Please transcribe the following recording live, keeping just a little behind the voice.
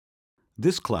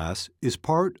This class is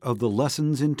part of the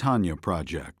Lessons in Tanya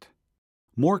project.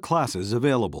 More classes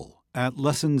available at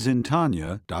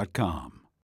lessonsintanya.com.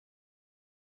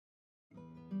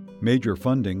 Major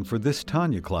funding for this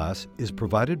Tanya class is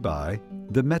provided by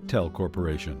the Mettel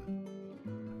Corporation.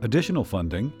 Additional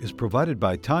funding is provided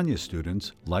by Tanya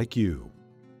students like you.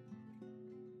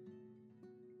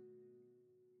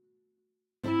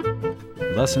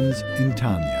 Lessons in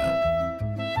Tanya.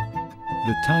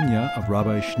 The Tanya of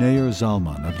Rabbi Schneur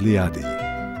Zalman of Liadi,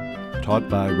 taught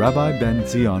by Rabbi Ben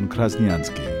Zion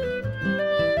Krasniansky.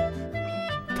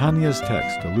 Tanya's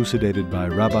text elucidated by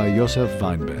Rabbi Yosef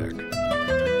Weinberg.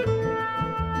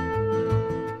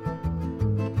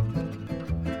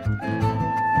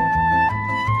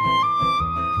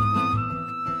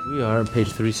 We are on page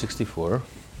 364.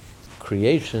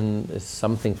 Creation is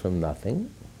something from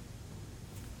nothing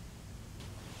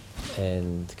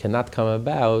and cannot come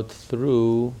about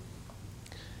through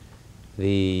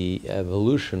the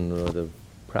evolution or the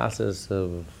process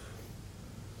of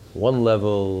one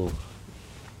level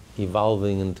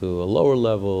evolving into a lower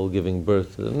level, giving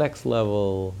birth to the next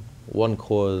level, one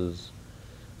cause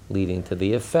leading to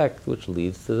the effect, which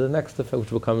leads to the next effect, which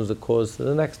becomes the cause to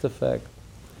the next effect.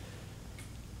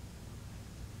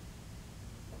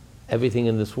 Everything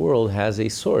in this world has a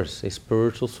source, a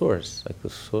spiritual source. Like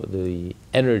the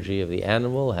energy of the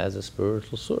animal has a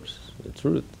spiritual source, its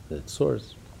root, its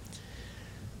source.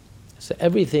 So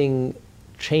everything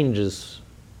changes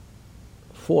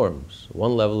forms.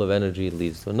 One level of energy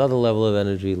leads to another level of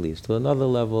energy, leads to another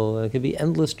level, and it can be an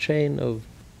endless chain of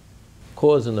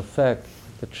cause and effect,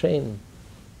 the chain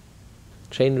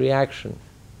reaction.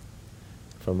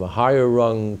 From a higher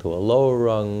rung to a lower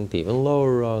rung to even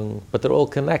lower rung, but they're all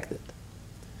connected.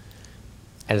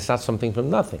 And it's not something from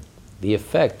nothing. The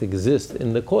effect exists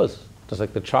in the cause, just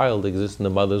like the child exists in the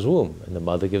mother's womb, and the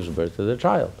mother gives birth to the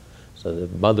child. So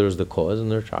the mother is the cause,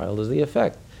 and their child is the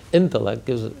effect. Intellect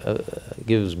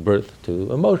gives birth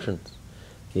to emotions.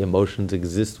 The emotions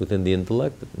exist within the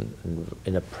intellect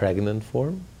in a pregnant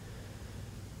form,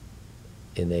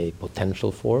 in a potential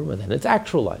form, and then it's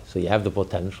actualized. So you have the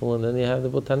potential, and then you have the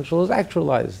potential is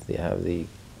actualized. You have the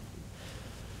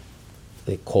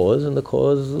cause, and the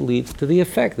cause leads to the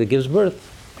effect that gives birth.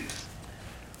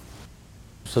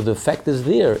 So the effect is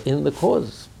there in the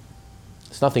cause.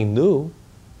 It's nothing new.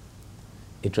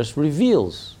 It just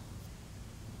reveals.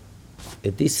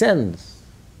 It descends.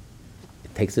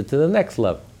 It takes it to the next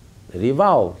level. It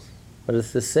evolves. But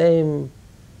it's the same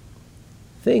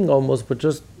thing almost, but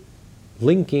just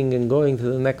linking and going to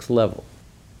the next level.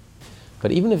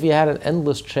 But even if you had an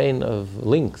endless chain of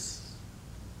links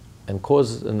and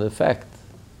cause and effect,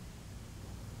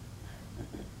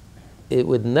 it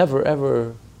would never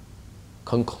ever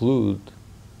conclude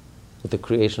with the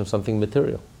creation of something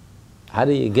material. How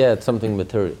do you get something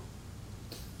material?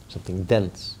 Something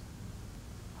dense.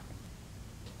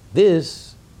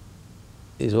 This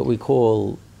is what we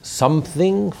call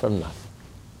something from nothing.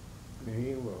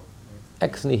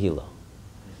 Ex nihilo.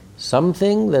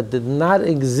 Something that did not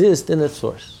exist in its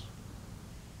source.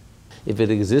 If it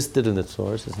existed in its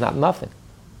source, it's not nothing.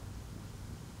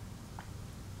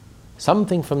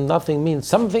 Something from nothing means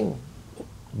something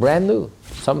brand new.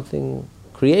 Something,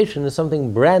 creation is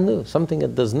something brand new, something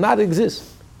that does not exist.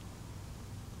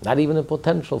 Not even in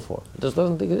potential form. It just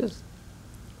doesn't exist.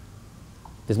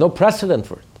 There's no precedent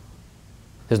for it.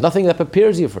 There's nothing that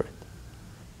prepares you for it.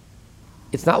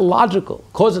 It's not logical.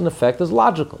 Cause and effect is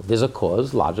logical. There's a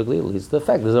cause, logically it leads to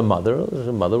effect. There's a mother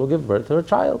will give birth to her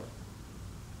child.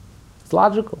 It's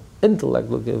logical. Intellect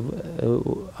will give,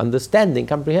 understanding,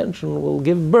 comprehension will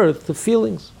give birth to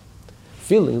feelings.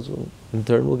 Feelings, in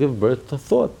turn, will give birth to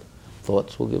thought.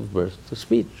 Thoughts will give birth to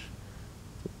speech.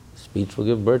 Speech will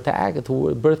give birth to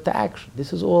action.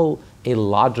 This is all a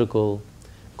logical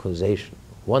causation.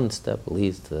 One step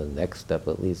leads to the next step,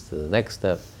 it leads to the next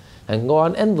step, and go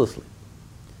on endlessly.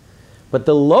 But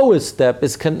the lowest step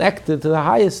is connected to the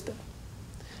highest step.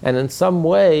 And in some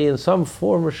way, in some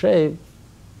form or shape,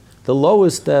 the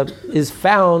lowest step is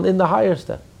found in the higher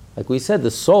step. Like we said,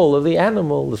 the soul of the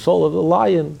animal, the soul of the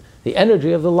lion, the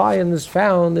energy of the lion is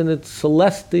found in its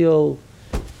celestial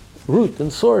root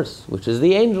and source, which is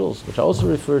the angels, which I also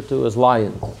refer to as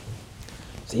lions.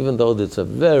 So even though it's a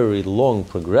very long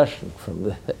progression from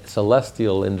the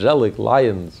celestial angelic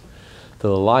lions to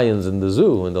the lions in the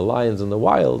zoo and the lions in the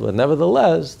wild, but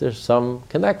nevertheless, there's some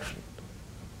connection.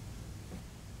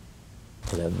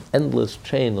 An endless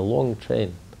chain, a long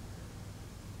chain.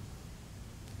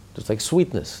 Just like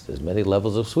sweetness, there's many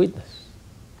levels of sweetness.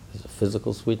 There's a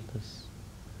physical sweetness.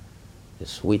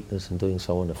 There's sweetness in doing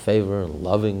someone a favor and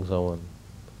loving someone.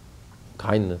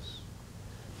 Kindness.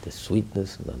 the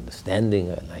sweetness and understanding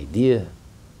an idea.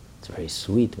 It's very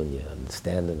sweet when you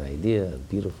understand an idea, a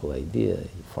beautiful idea.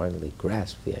 You finally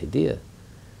grasp the idea.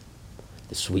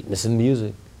 The sweetness in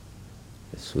music,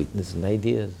 the sweetness in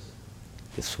ideas,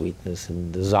 the sweetness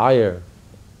in desire,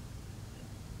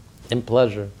 in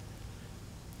pleasure.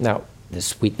 Now, the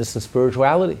sweetness in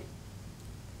spirituality,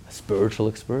 a spiritual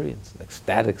experience, an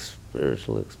ecstatic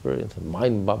spiritual experience, a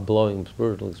mind-blowing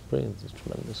spiritual experience, is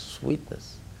tremendous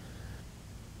sweetness.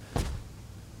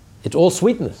 It's all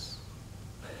sweetness.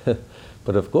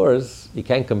 But of course, you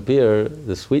can't compare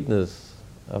the sweetness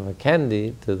of a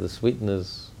candy to the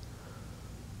sweetness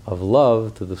of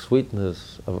love, to the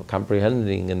sweetness of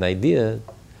comprehending an idea,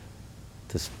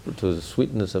 to the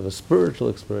sweetness of a spiritual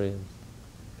experience.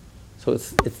 So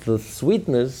it's the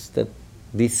sweetness that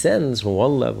descends from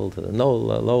one level to the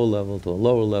lower level to a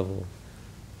lower level.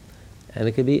 And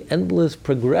it can be endless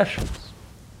progressions.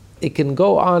 It can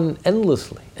go on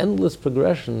endlessly, endless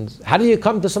progressions. How do you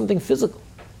come to something physical?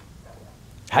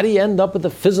 How do you end up with a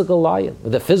physical lion,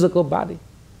 with a physical body?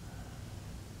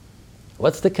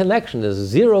 What's the connection? There's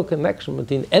zero connection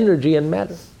between energy and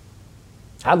matter.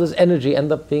 How does energy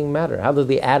end up being matter? How do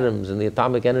the atoms and the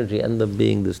atomic energy end up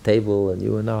being this table and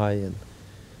you and I and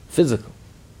physical,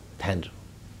 tangible?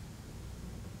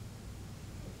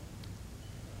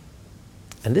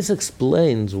 And this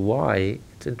explains why,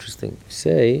 it's interesting to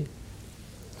say,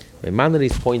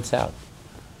 Maimonides points out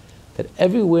that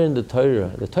everywhere in the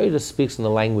Torah speaks in the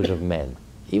language of man.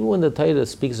 Even when the Torah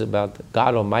speaks about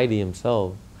God Almighty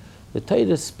Himself, the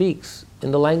Torah speaks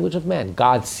in the language of man.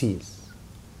 God sees.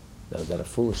 Now, is that a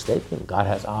foolish statement? God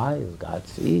has eyes, God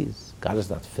sees. God is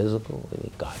not physical, I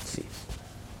mean, God sees.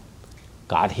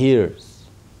 God hears,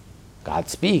 God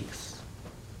speaks.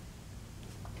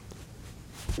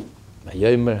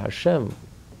 Vayomer Hashem.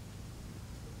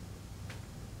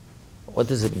 What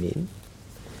does it mean?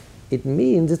 It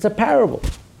means it's a parable.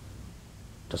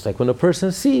 Just like when a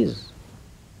person sees.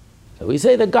 So we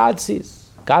say that God sees.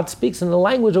 God speaks in the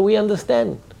language that we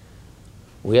understand.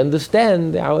 We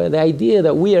understand the idea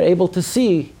that we are able to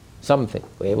see something.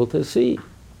 We're able to see.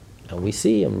 And we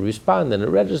see and we respond and it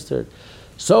registered.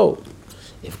 So,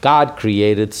 if God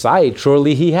created sight,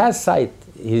 surely He has sight.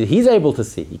 He's able to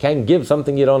see. He can't give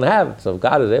something you don't have. So if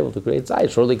God is able to create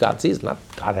sight, surely God sees. Not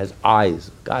God has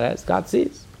eyes. God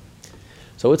sees.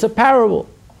 So it's a parable.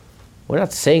 We're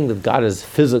not saying that God has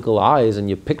physical eyes and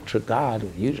you picture God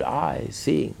with huge eyes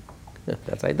seeing.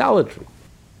 That's idolatry,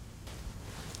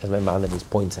 as Maimonides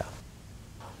points out.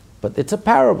 But it's a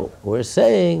parable. We're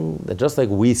saying that just like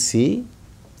we see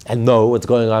and know what's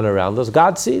going on around us,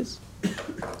 God sees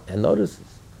and notices,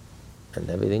 and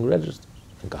everything registers,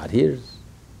 and God hears,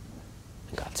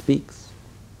 and God speaks.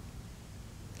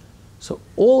 So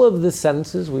all of the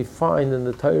senses we find in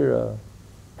the Torah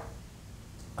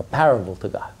a parable to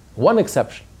God. One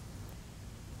exception,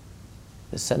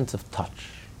 the sense of touch.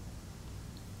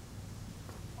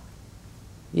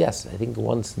 Yes, I think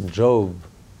once in Job,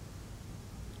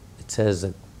 it says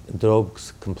that Job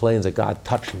complains that God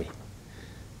touched me.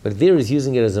 But there he's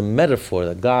using it as a metaphor,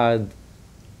 that God,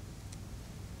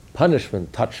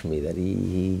 punishment touched me, that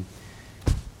he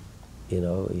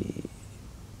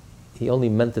only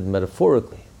meant it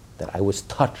metaphorically, that I was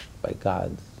touched by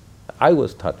God's,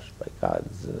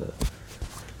 that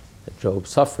Job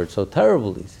suffered so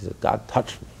terribly. He said, God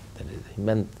touched me. That he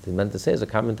meant to say, as the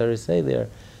commentaries say there,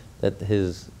 that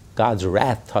God's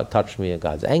wrath touched me, and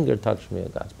God's anger touched me,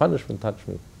 and God's punishment touched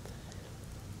me.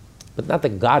 But not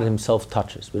that God Himself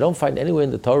touches. We don't find anywhere in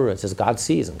the Torah it says God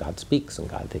sees and God speaks and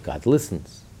God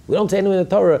listens. We don't say anywhere in the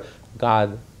Torah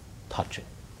God touching.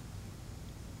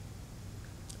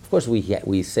 Of course,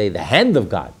 we say the hand of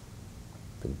God,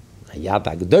 Yad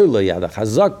HaGedola, Yad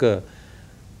HaChazaka,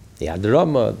 Yad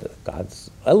Rama, God's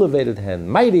elevated hand,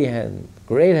 mighty hand,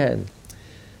 great hand.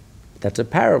 That's a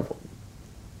parable.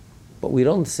 But we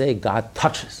don't say God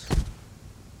touches.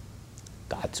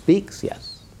 God speaks,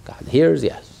 yes. God hears,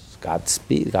 yes. God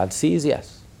sees,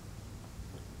 yes.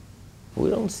 We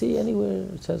don't see anywhere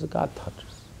it says that God touches.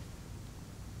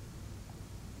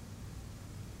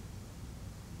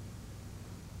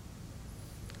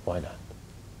 Why not?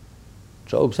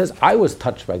 Job says, I was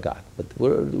touched by God. But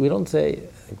we don't say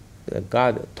that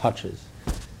God touches.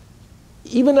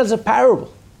 Even as a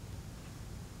parable.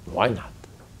 Why not?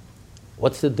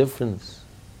 What's the difference?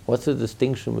 What's the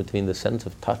distinction between the sense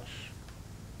of touch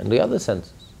and the other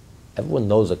senses? Everyone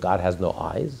knows that God has no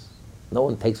eyes. No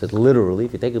one takes it literally.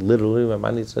 If you take it literally,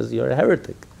 Maimonides says you're a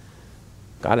heretic.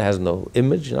 God has no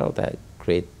image, to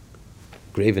create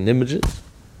graven images.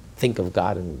 Think of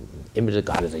God and image of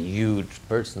God as a huge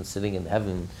person sitting in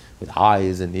heaven with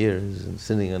eyes and ears and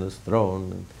sitting on his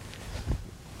throne.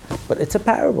 But it's a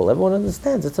parable. Everyone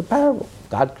understands it's a parable.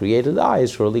 God created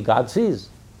eyes, surely God sees.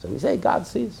 So we say God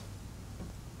sees.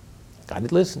 God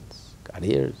listens. God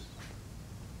hears.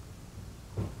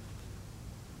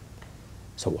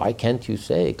 So why can't you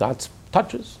say God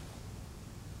touches?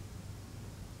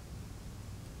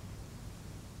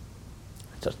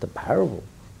 It's just a parable.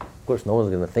 Of course, no one's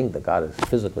going to think that God is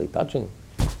physically touching.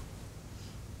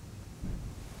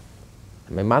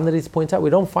 And Maimonides points out we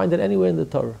don't find it anywhere in the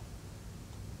Torah.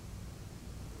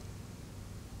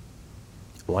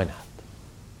 Why not?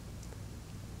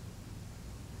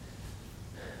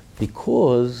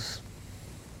 Because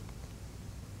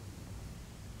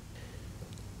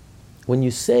when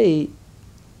you say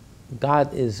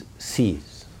God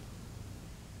sees,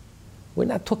 we're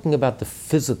not talking about the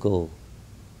physical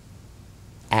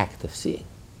act of seeing.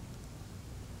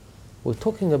 We're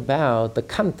talking about the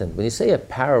content. When you say a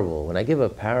parable, when I give a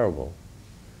parable,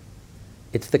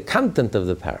 it's the content of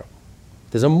the parable.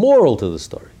 There's a moral to the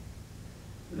story.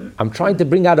 I'm trying to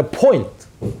bring out a point.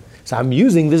 So I'm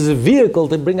using this as a vehicle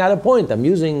to bring out a point. I'm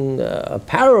using a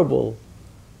parable,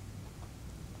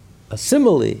 a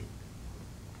simile,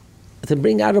 to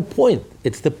bring out a point.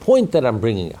 It's the point that I'm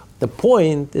bringing out. The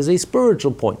point is a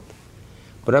spiritual point.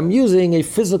 But I'm using a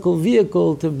physical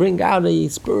vehicle to bring out a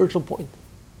spiritual point.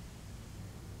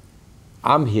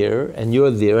 I'm here and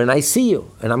you're there and I see you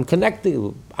and I'm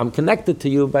connected to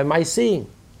you by my seeing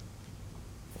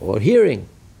or hearing.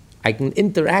 I can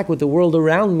interact with the world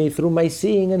around me through my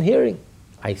seeing and hearing.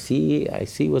 I see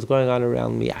what's going on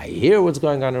around me. I hear what's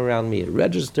going on around me. It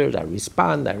registers, I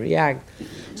respond, I react.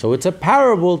 So it's a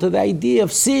parable to the idea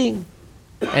of seeing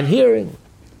and hearing.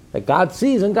 That God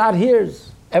sees and God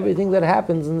hears. Everything that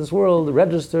happens in this world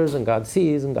registers and God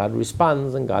sees and God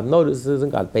responds and God notices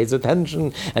and God pays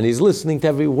attention and He's listening to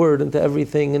every word and to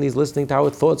everything and He's listening to our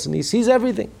thoughts and He sees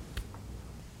everything.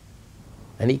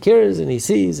 And He cares and He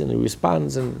sees and He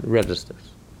responds and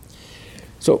registers.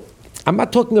 So I'm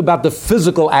not talking about the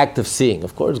physical act of seeing.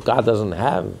 Of course, God doesn't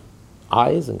have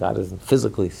eyes and God doesn't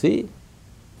physically see.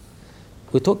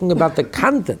 We're talking about the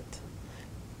content.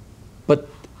 But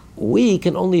we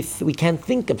can't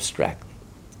think abstractly.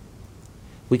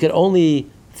 We can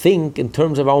only think in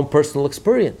terms of our own personal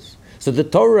experience. So the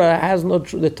Torah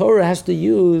has to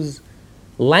use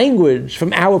language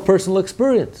from our personal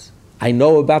experience. I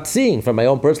know about seeing from my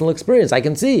own personal experience. I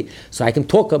can see. So I can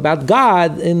talk about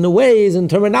God in the ways and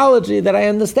terminology that I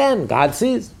understand. God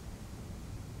sees.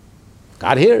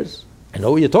 God hears. I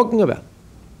know what you're talking about.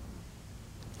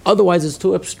 Otherwise it's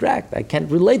too abstract. I can't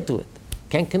relate to it.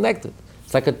 Can't connect it.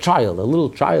 It's like a little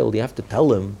child. You have to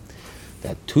tell him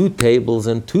that 2 tables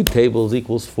and 2 tables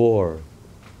equals 4.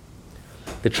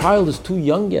 The child is too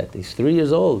young yet. He's 3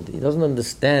 years old. He doesn't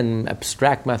understand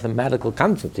abstract mathematical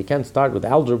concepts. He can't start with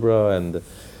algebra and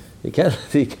he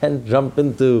can't jump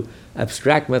into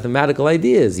abstract mathematical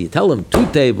ideas. You tell him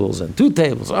 2 tables and 2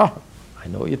 tables. Oh, I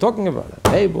know what you're talking about. A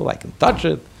table, I can touch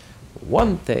it.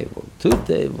 1 table, 2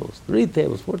 tables, 3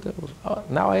 tables, 4 tables. Oh,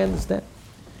 now I understand.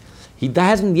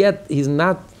 He's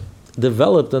not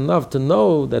developed enough to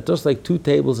know that just like 2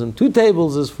 tables and 2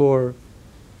 tables is 4,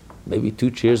 maybe 2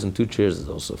 chairs and 2 chairs is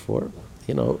also 4,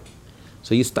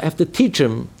 So you have to teach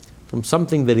him from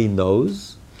something that he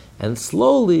knows and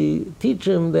slowly teach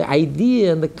him the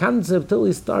idea and the concept till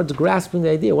he starts grasping the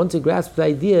idea. Once he grasps the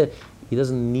idea, he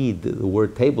doesn't need the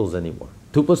word tables anymore.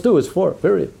 2 plus 2 is 4,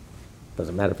 period.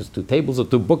 Doesn't matter if it's 2 tables or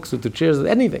 2 books or 2 chairs or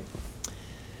anything.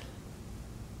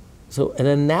 So an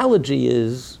analogy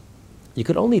is, you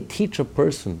could only teach a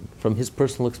person from his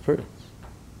personal experience,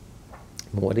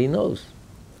 from what he knows.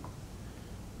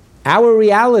 Our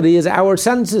reality is our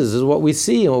senses, is what we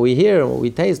see and what we hear and what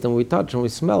we taste and what we touch and we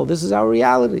smell. This is our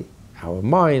reality, our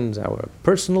minds, our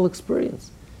personal experience.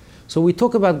 So we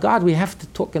talk about God, we have to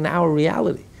talk in our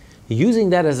reality, using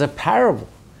that as a parable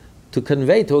to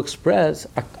convey, to express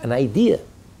an idea.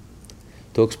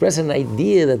 To express an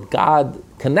idea that God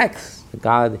connects, that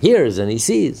God hears and He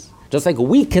sees. Just like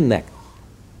we connect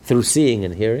through seeing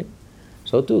and hearing,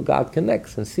 so too God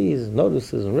connects and sees and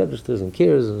notices and registers and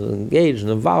cares and is engaged and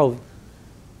involved.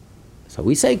 So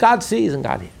we say God sees and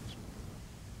God hears.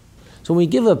 So when we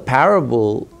give a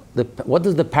parable, what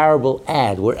does the parable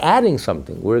add? We're adding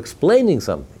something. We're explaining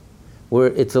something.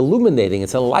 It's illuminating.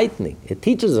 It's enlightening. It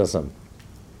teaches us something.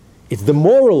 It's the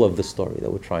moral of the story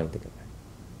that we're trying to convey.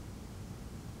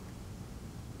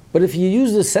 But if you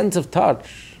use the sense of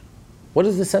touch, what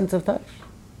is the sense of touch?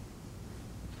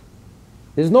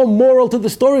 There's no moral to the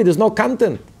story. There's no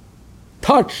content.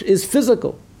 Touch is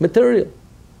physical, material.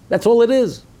 That's all it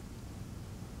is.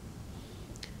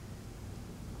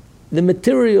 the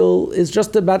material is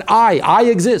just about I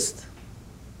exist,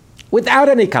 without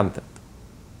any content.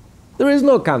 There is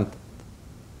no content.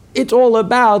 It's all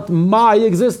about my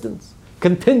existence,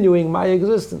 continuing my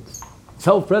existence,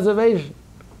 self-preservation.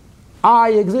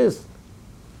 I exist.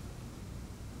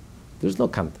 There's no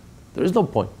content. There is no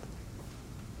point.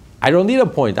 I don't need a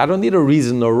point. I don't need a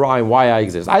reason or rhyme why I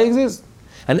exist. I exist.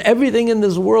 And everything in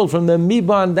this world, from the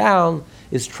amoeba on down,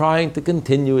 is trying to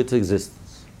continue its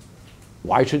existence.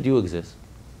 Why should you exist?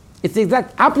 It's the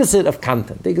exact opposite of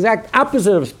content, the exact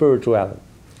opposite of spirituality.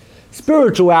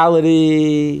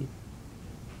 Spirituality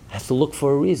has to look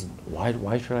for a reason.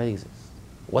 Why should I exist?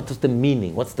 What is the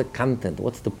meaning? What's the content?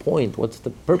 What's the point? What's the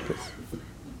purpose?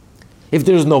 If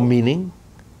there's no meaning,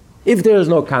 if there is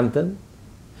no content,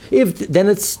 if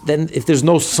there's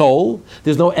no soul,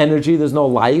 there's no energy, there's no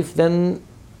life, then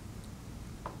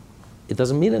it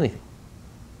doesn't mean anything.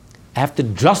 I have to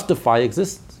justify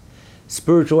existence.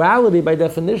 Spirituality, by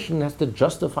definition, has to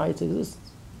justify its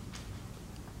existence.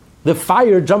 The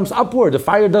fire jumps upward. The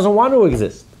fire doesn't want to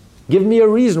exist. Give me a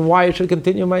reason why I should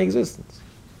continue my existence.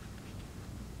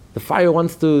 The fire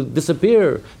wants to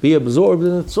disappear, be absorbed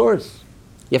in its source.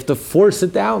 You have to force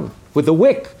it down with a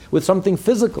wick, with something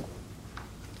physical.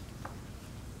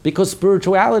 Because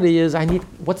spirituality is,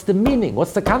 what's the meaning?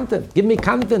 What's the content? Give me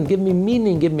content, give me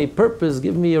meaning, give me purpose,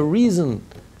 give me a reason.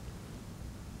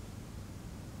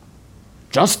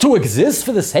 Just to exist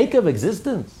for the sake of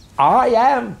existence. I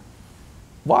am.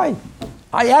 Why?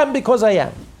 I am because I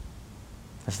am.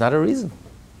 That's not a reason.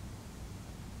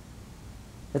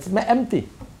 It's empty.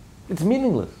 It's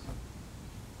meaningless.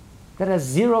 That has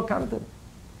zero content.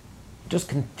 Just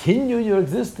continue your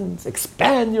existence,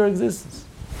 expand your existence.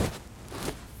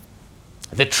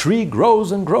 The tree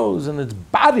grows and grows, and its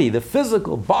body, the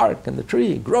physical bark and the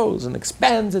tree, grows and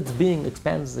expands its being,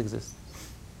 expands its existence.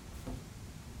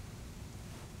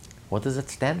 What does it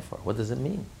stand for? What does it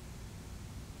mean?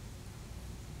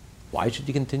 Why should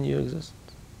you continue your existence?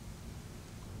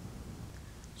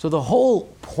 So the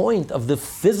whole point of the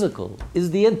physical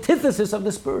is the antithesis of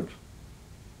the spiritual.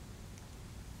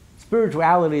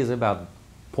 Spirituality is about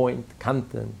point,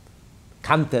 content,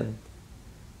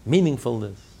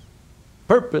 meaningfulness,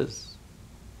 purpose,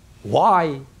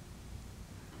 why.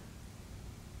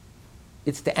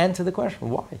 It's to answer the question,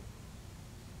 why?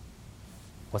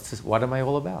 What's this? What am I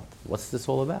all about? What's this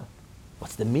all about?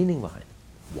 What's the meaning behind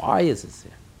it? Why is this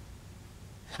here?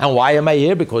 And why am I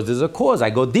here? Because there's a cause. I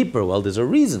go deeper. Well, there's a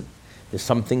reason. There's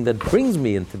something that brings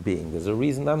me into being. There's a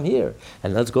reason I'm here.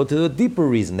 And let's go to a deeper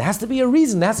reason. There has to be a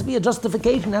reason. There has to be a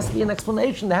justification. There has to be an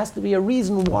explanation. There has to be a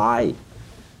reason why.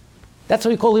 That's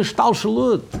what we call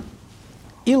Ishtalshalut.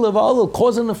 Ila v'alul,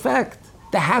 cause and effect.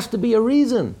 There has to be a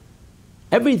reason.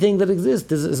 Everything that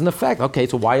exists is an effect. Okay,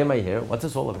 so why am I here? What's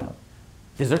this all about?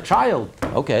 There's a child.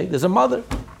 Okay, there's a mother.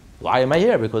 Why am I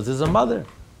here? Because there's a mother.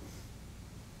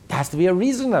 There has to be a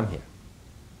reason I'm here.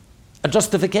 A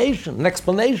justification, an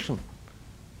explanation,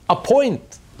 a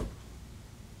point.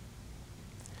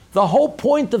 The whole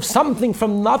point of something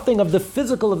from nothing, of the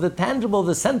physical, of the tangible, of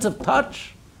the sense of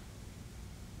touch,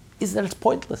 is that it's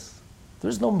pointless. There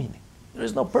is no meaning. There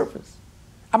is no purpose.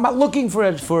 I'm not looking for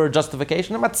a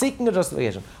justification. I'm not seeking a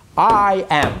justification. I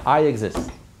am. I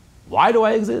exist. Why do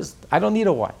I exist? I don't need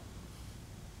a why.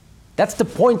 That's the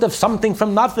point of something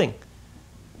from nothing.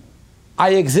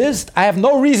 I exist. I have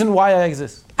no reason why I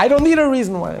exist. I don't need a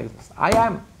reason why I exist. I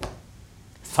am.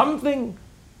 Something,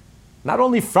 not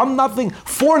only from nothing,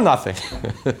 for nothing.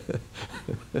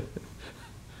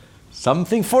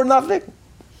 Something for nothing.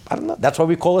 I don't know. That's why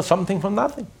we call it something from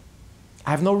nothing.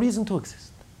 I have no reason to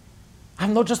exist. I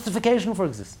have no justification for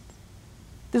existence.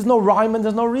 There's no rhyme and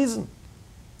there's no reason.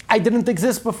 I didn't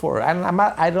exist before, and I'm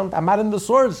not in the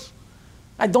source.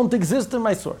 I don't exist in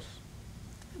my source.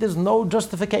 There's no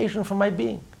justification for my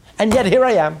being. And yet here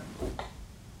I am.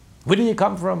 Where do you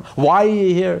come from? Why are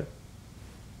you here?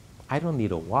 I don't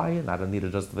need a why, and I don't need a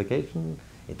justification.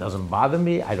 It doesn't bother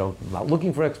me. I'm not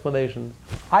looking for explanations.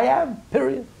 I am,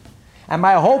 period. And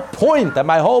my whole point and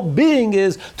my whole being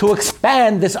is to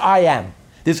expand this I am.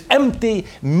 This empty,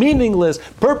 meaningless,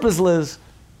 purposeless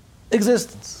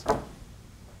existence.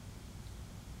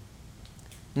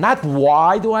 Not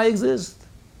why do I exist,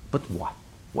 but what?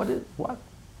 What?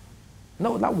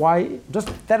 No, not why, just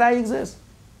that I exist.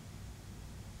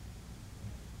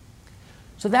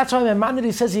 So that's why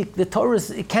Maimonides says the Torah,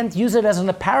 you can't use it as in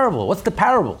a parable. What's the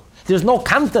parable? There's no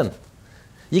content.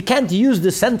 You can't use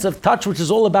the sense of touch, which is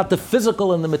all about the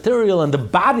physical and the material and the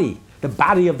body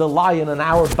of the lion, and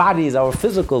our bodies, our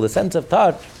physical, the sense of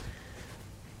touch,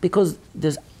 because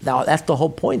that's the whole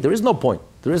point. There is no point.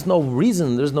 There is no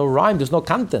reason. There's no rhyme. There's no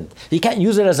content. You can't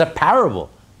use it as a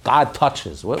parable. God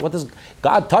touches. What does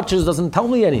God touches doesn't tell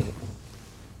me anything.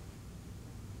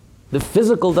 The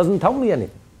physical doesn't tell me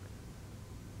anything.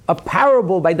 A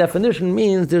parable, by definition,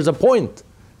 means there's a point,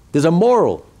 there's a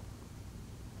moral,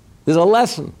 there's a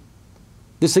lesson,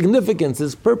 there's significance,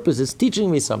 there's purpose, it's teaching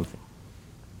me something.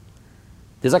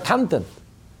 There's a content.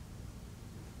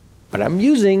 But I'm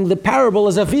using the parable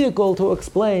as a vehicle to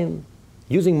explain,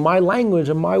 using my language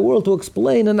and my world to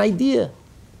explain an idea,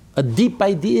 a deep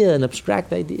idea, an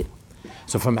abstract idea.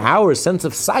 So from our sense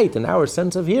of sight and our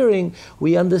sense of hearing,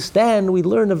 we understand, we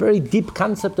learn a very deep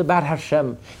concept about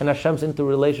Hashem and Hashem's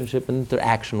interrelationship and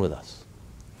interaction with us.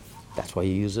 That's why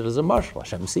you use it as a marshal.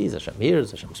 Hashem sees, Hashem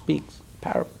hears, Hashem speaks.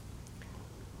 Parable.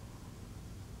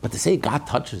 But to say God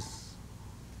touches,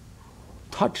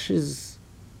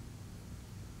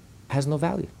 has no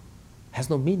value, has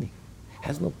no meaning,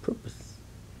 has no purpose.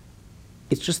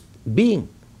 It's just being.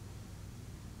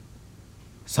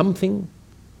 Something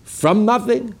from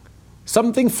nothing,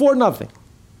 something for nothing.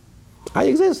 I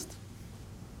exist.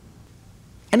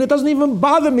 And it doesn't even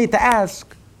bother me to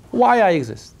ask why I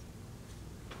exist.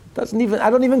 I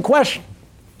don't even question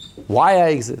why I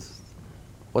exist.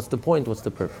 What's the point? What's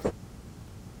the purpose?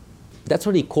 That's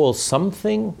what he calls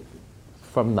something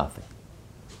from nothing.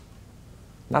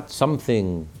 Not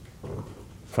something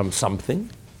from something.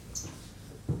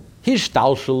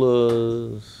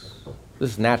 Hishtalshelus.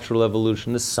 This natural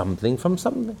evolution is something from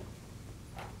something.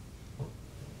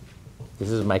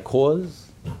 This is my cause.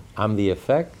 I'm the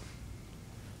effect.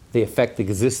 The effect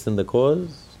exists in the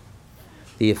cause.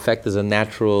 The effect is a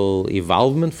natural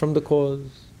evolvement from the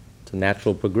cause. It's a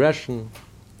natural progression.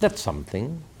 That's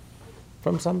something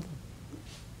from something.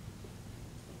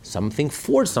 Something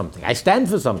for something. I stand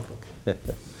for something.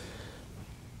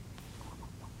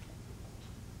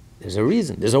 There's a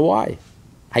reason. There's a why.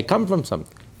 I come from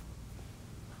something.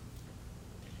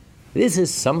 This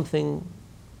is something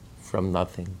from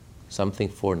nothing, something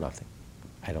for nothing.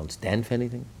 I don't stand for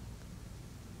anything.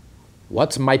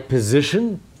 What's my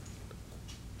position?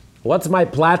 What's my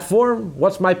platform?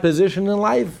 What's my position in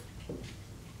life?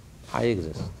 I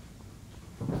exist.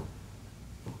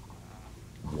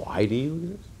 Why do you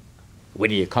exist? Where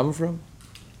do you come from?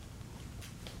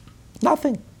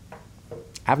 Nothing.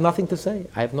 I have nothing to say.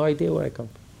 I have no idea where I come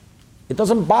from. It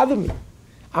doesn't bother me.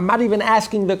 I'm not even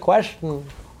asking the question,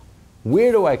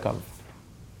 where do I come from?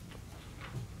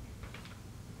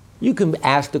 You can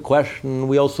ask the question,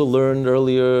 we also learned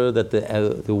earlier that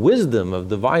the wisdom of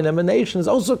divine emanation is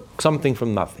also something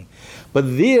from nothing.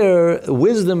 But there,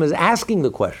 wisdom is asking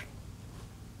the question.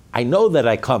 I know that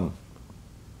I come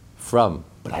from,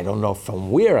 but I don't know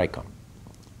from where I come.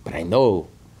 But I know,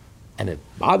 and it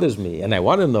bothers me, and I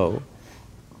want to know.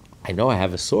 I know I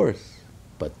have a source,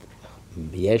 but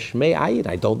yesh me ayin,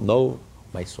 I don't know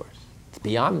my source. It's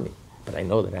beyond me, but I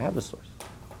know that I have a source.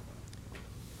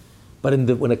 But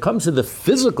when it comes to the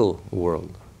physical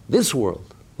world, this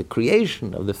world, the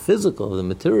creation of the physical, the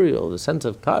material, the sense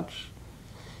of touch,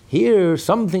 here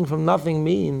something from nothing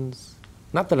means,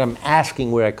 not that I'm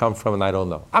asking where I come from and I don't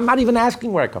know. I'm not even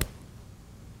asking where I come from.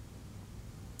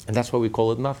 And that's why we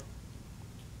call it nothing.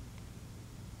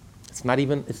 It's not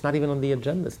even on the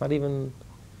agenda. It's not even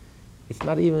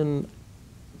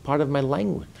part of my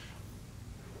language.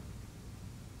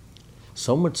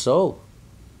 So much so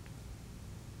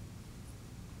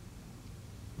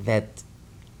that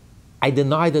I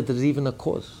deny that there's even a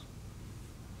cause.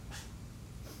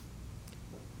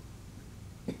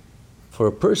 For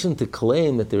a person to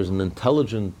claim that there's an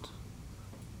intelligent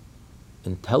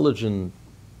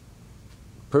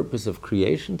purpose of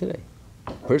creation today,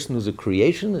 a person who's a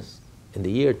creationist in the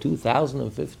year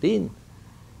 2015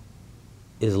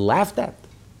 is laughed at.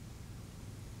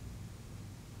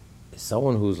 Is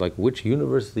someone who's like, which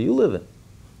universe do you live in?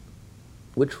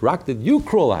 Which rock did you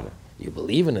crawl out of? You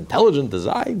believe in intelligent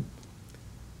design?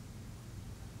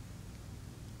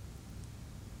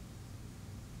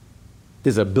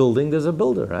 There's a building, there's a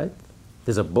builder, right?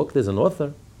 There's a book, there's an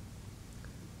author.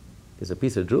 There's a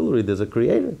piece of jewelry, there's a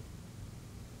creator.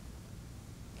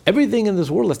 Everything in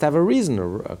this world has to have a reason.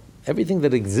 Everything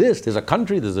that exists, there's a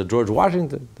country, there's a George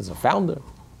Washington, there's a founder.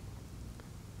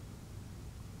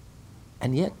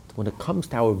 And yet, when it comes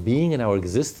to our being and our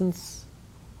existence,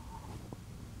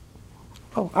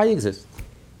 I exist.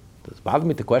 Does it bother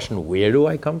me to question, where do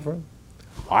I come from?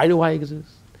 Why do I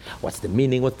exist? What's the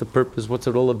meaning? What's the purpose? What's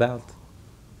it all about?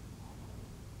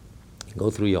 You go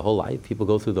through your whole life, people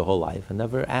go through the whole life and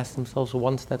never ask themselves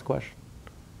once that question.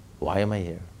 Why am I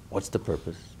here? What's the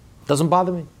purpose? Doesn't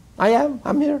bother me.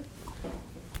 I'm here.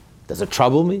 Does it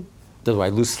trouble me? Do I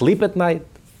lose sleep at night?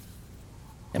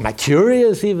 Am I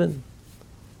curious even?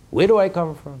 Where do I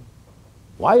come from?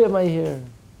 Why am I here?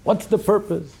 What's the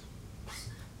purpose?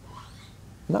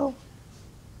 No.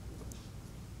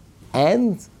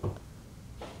 And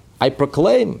I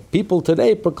proclaim, people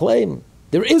today proclaim,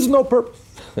 there is no purpose.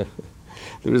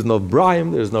 There is no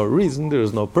brime, there is no reason, there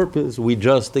is no purpose. We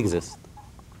just exist.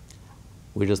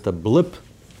 We're just a blip,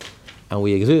 and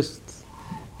we exist,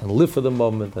 and live for the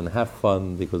moment, and have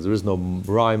fun, because there is no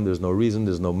rhyme, there's no reason,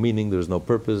 there's no meaning, there's no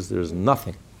purpose, there's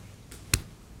nothing.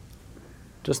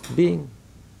 Just being,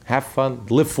 have fun,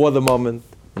 live for the moment,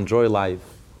 enjoy life.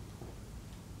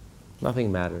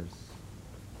 Nothing matters.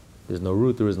 There's no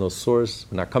root, there is no source,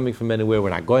 we're not coming from anywhere,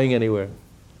 we're not going anywhere.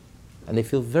 And they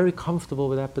feel very comfortable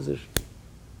with that position.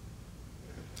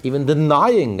 Even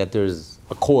denying that there's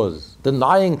a cause,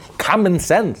 denying common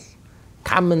sense,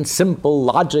 common, simple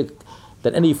logic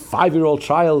that any 5-year-old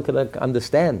child can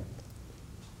understand.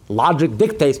 Logic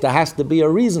dictates there has to be a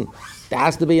reason, there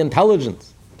has to be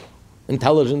intelligence,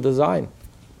 intelligent design.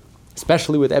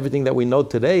 Especially with everything that we know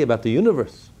today about the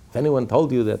universe. If anyone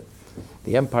told you that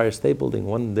the Empire State Building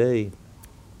one day,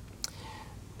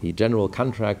 the general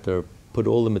contractor put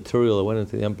all the material that went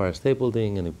into the Empire State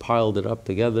Building and he piled it up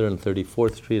together on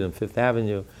 34th Street and 5th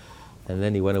Avenue, and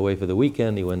then he went away for the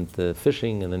weekend, he went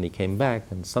fishing, and then he came back,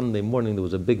 and Sunday morning there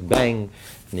was a big bang,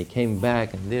 and he came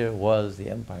back, and there was the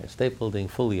Empire State Building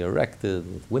fully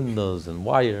erected with windows and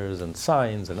wires and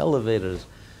signs and elevators.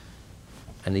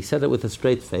 And he said it with a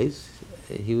straight face,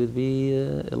 he would be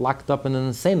locked up in an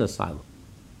insane asylum.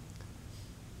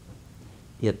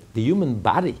 Yet the human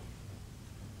body,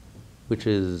 which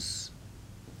is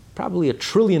probably 1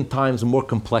 trillion times more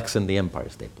complex than the Empire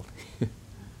State Building.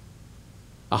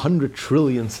 100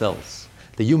 trillion cells.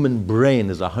 The human brain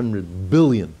is 100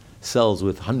 billion cells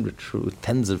with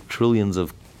tens of trillions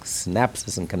of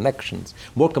synapses and connections,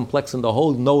 more complex than the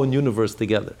whole known universe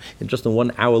together, in just a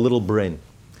 1 hour little brain.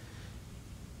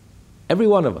 Every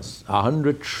one of us,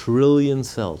 100 trillion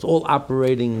cells, all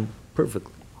operating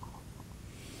perfectly.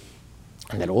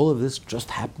 And then all of this just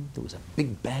happened. There was a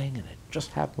big bang, and it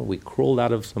just happened. We crawled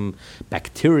out of some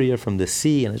bacteria from the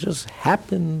sea, and it just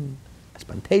happened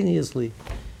spontaneously.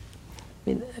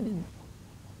 I mean,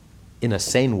 in a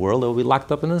sane world, they will be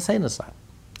locked up in an insane asylum.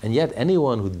 And yet,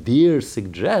 anyone who dares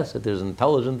suggest that there's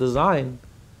intelligent design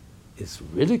is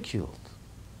ridiculed.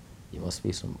 You must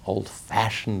be some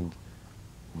old-fashioned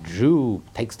Jew,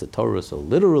 takes the Torah so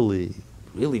literally,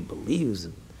 really believes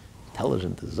in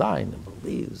intelligent design and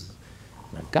believes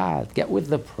in God. Get with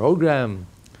the program.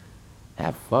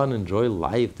 Have fun, enjoy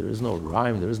life. There is no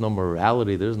rhyme, there is no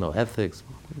morality, there is no ethics.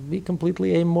 Be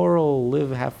completely amoral,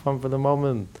 live, have fun for the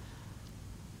moment.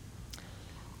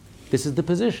 This is the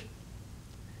position.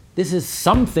 This is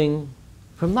something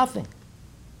from nothing.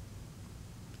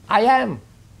 I am.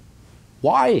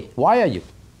 Why? Why are you?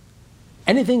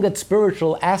 Anything that's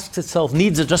spiritual asks itself,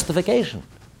 needs a justification.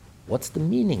 What's the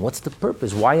meaning? What's the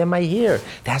purpose? Why am I here?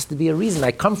 There has to be a reason.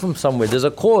 I come from somewhere. There's a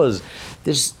cause.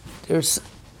 There's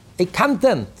a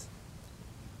content.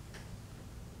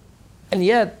 And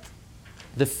yet,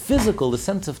 the physical, the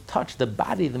sense of touch, the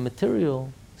body, the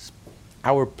material,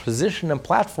 our position and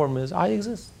platform is, I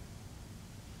exist.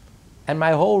 And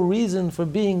my whole reason for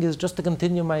being is just to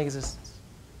continue my existence.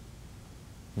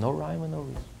 No rhyme and no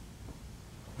reason.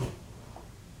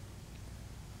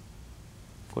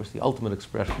 Of course, the ultimate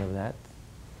expression of that,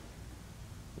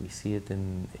 we see it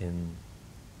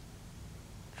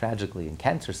tragically, in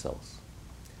cancer cells,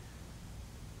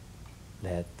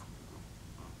 that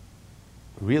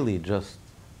really just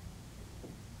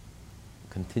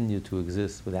continue to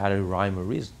exist without a rhyme or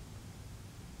reason.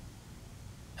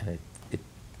 And it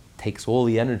takes all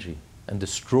the energy and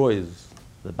destroys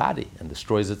the body and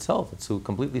destroys itself. It's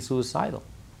completely suicidal.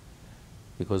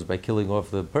 Because by killing off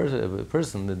the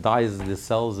person, it dies, the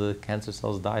cells, the cancer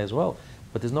cells die as well.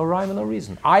 But there's no rhyme and no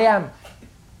reason. I am.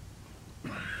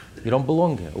 You don't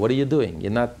belong here. What are you doing?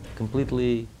 You're not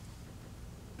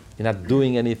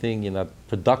doing anything, you're not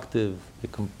productive,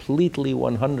 you're completely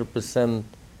 100%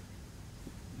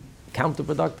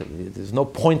 counterproductive. There's no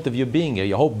point of your being here.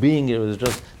 Your whole being here is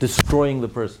just destroying the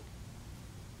person.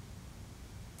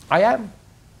 I am.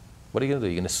 What are you going to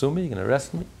do? You're going to sue me? You're going to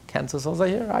arrest me? Cancer cells are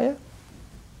here? I am.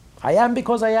 I am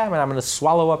because I am, and I'm going to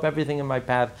swallow up everything in my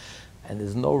path. And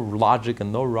there's no logic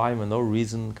and no rhyme and no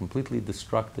reason, completely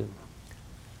destructive.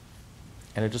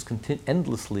 And it just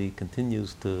endlessly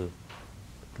continues to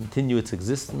continue its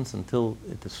existence until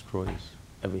it destroys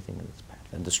everything in its path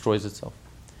and destroys itself.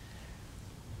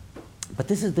 But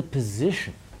this is the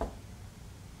position.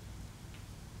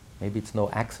 Maybe it's no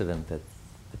accident that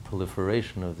the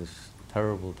proliferation of this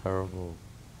terrible, terrible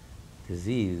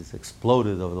disease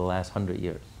exploded over the last 100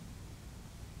 years.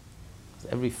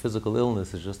 Every physical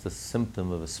illness is just a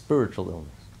symptom of a spiritual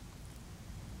illness.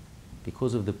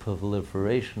 Because of the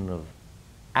proliferation of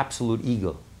absolute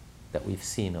ego that we've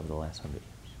seen over the last 100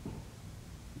 years.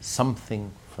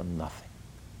 Something from nothing.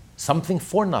 Something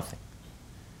for nothing.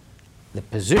 The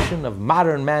position of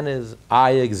modern man is,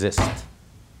 I exist.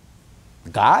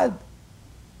 God?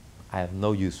 I have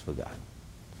no use for God.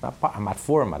 It's not I'm not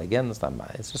for, I'm not against,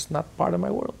 it's just not part of my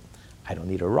world. I don't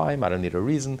need a rhyme, I don't need a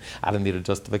reason, I don't need a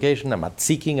justification, I'm not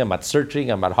seeking, I'm not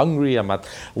searching, I'm not hungry, I'm not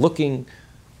looking.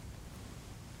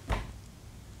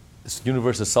 This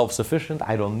universe is self-sufficient,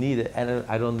 I don't need it, and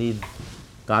I don't need,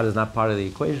 God is not part of the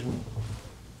equation.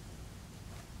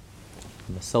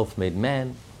 I'm a self-made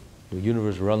man, the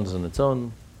universe runs on its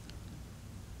own.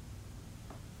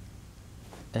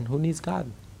 And who needs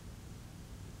God?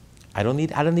 I don't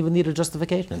even need a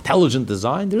justification. Intelligent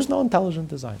design? There's no intelligent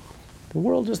design. The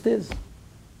world just is.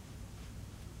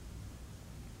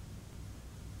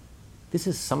 This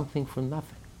is something from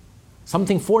nothing.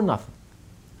 Something for nothing.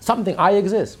 Something, I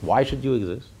exist. Why should you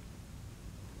exist?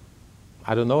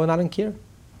 I don't know and I don't care.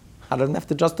 I don't have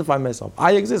to justify myself.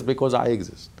 I exist because I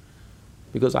exist.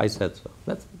 Because I said so.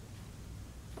 That's it.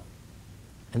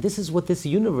 And this is what this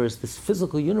universe, this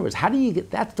physical universe, how do you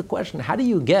get, that's the question, how do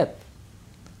you get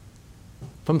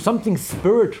from something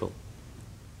spiritual,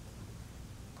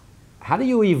 how do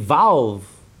you evolve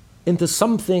into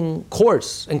something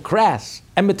coarse and crass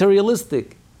and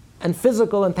materialistic and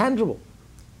physical and tangible,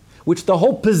 which the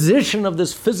whole position of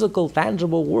this physical,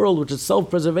 tangible world, which is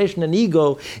self-preservation and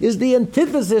ego, is the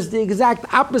antithesis, the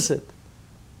exact opposite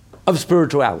of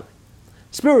spirituality.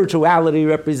 Spirituality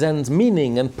represents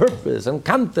meaning and purpose and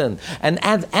content and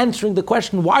answering the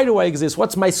question, why do I exist?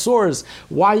 What's my source?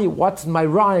 Why? What's my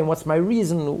rhyme? What's my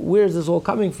reason? Where is this all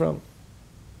coming from?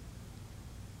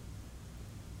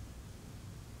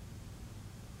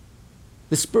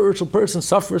 The spiritual person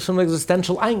suffers from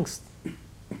existential angst.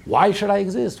 Why should I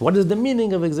exist? What is the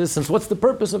meaning of existence? What's the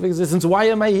purpose of existence? Why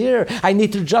am I here? I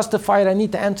need to justify it. I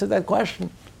need to answer that question.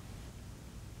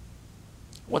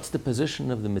 What's the position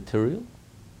of the material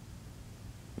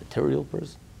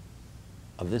person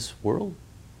of this world?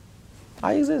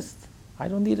 I exist. I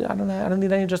don't need it. I don't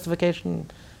need any justification.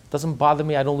 It doesn't bother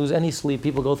me. I don't lose any sleep.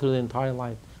 People go through the entire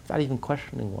life without even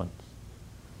questioning once.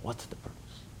 What's the purpose?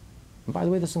 And by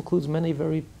the way, this includes many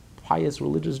very pious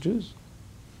religious Jews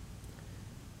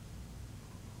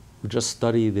who just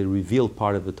study the revealed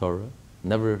part of the Torah,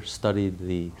 never studied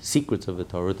the secrets of the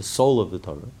Torah, the soul of the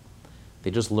Torah.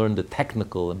 They just learn the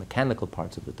technical and mechanical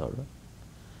parts of the Torah.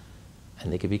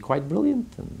 And they can be quite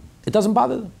brilliant, and it doesn't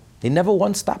bother them. They never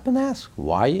once stop and ask,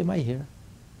 why am I here?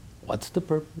 What's the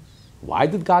purpose? Why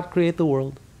did God create the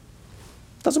world?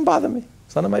 It doesn't bother me.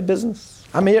 It's none of my business.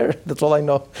 I'm here. That's all I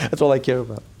know. That's all I care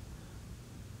about.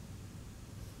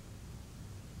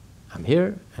 I'm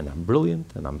here, and I'm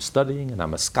brilliant, and I'm studying, and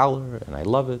I'm a scholar, and I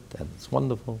love it, and it's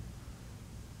wonderful.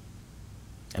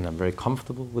 And I'm very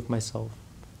comfortable with myself.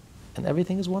 And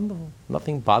everything is wonderful.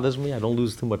 Nothing bothers me. I don't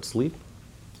lose too much sleep.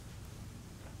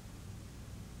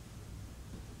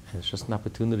 And it's just an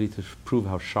opportunity to prove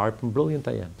how sharp and brilliant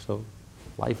I am. So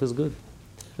life is good.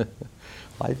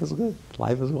 Life is good.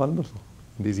 Life is wonderful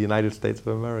in these United States of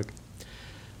America.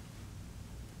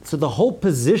 So the whole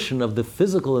position of the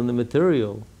physical and the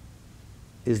material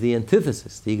is the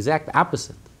antithesis, the exact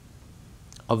opposite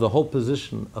of the whole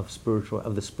position of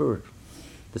the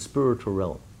spiritual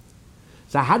realm.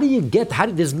 So how do you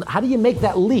make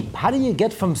that leap? How do you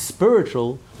get from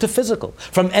spiritual to physical,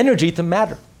 from energy to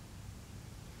matter?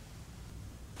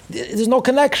 There's no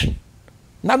connection.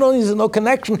 Not only is there no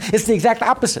connection, it's the exact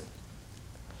opposite.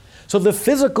 So the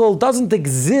physical doesn't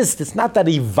exist. It's not that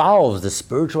it evolves. The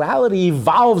spirituality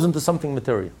evolves into something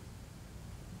material.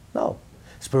 No.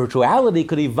 Spirituality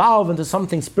could evolve into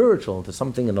something spiritual, into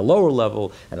something in a lower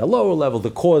level. And a lower level, the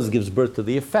cause gives birth to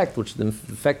the effect, which the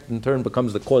effect in turn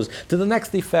becomes the cause to the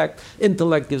next effect.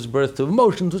 Intellect gives birth to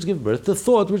emotions, which give birth to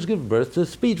thought, which give birth to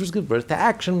speech, which give birth to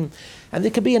action. And there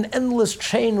could be an endless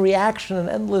chain reaction, an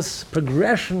endless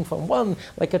progression from one,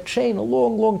 like a chain, a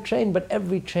long, long chain, but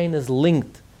every chain is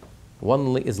linked.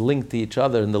 One is linked to each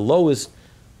other, and the lowest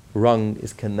rung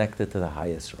is connected to the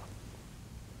highest rung.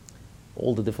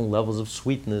 All the different levels of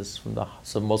sweetness, from the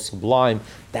most sublime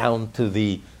down to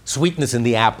the sweetness in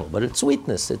the apple. But it's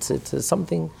sweetness, it's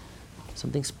something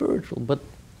spiritual, but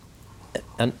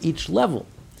on each level,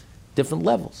 different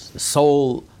levels. The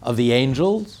soul of the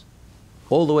angels,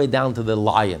 all the way down to the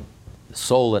lion, the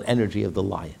soul and energy of the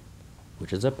lion,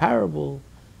 which is a parable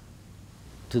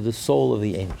to the soul of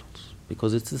the angels,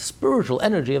 because it's the spiritual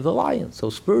energy of the lion. So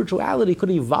spirituality could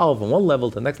evolve from one level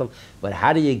to the next level, but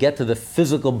how do you get to the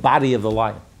physical body of the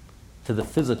lion? to the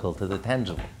physical, to the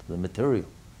tangible, to the material.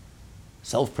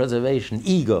 Self-preservation,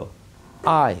 ego,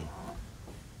 I.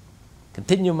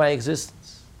 Continue my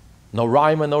existence. No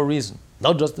rhyme and no reason.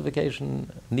 No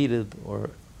justification needed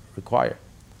or required.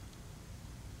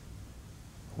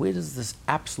 Where does this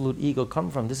absolute ego come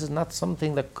from? This is not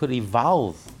something that could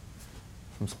evolve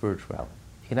from spirituality.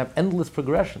 You can have endless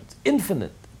progressions,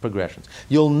 infinite progressions.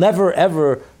 You'll never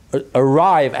ever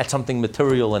arrive at something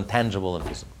material and tangible and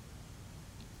physical.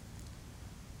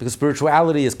 Because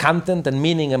spirituality is content and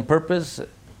meaning and purpose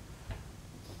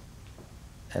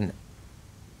and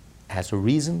has a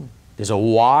reason. There's a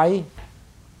why.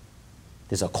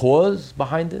 There's a cause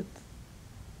behind it.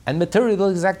 And material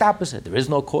is the exact opposite. There is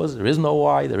no cause, there is no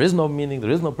why, there is no meaning, there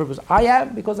is no purpose. I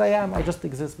am because I am. I just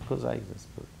exist because I exist.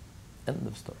 End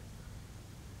of story.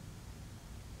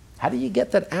 How do you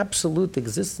get that absolute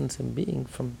existence and being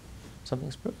from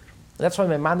something spiritual? That's why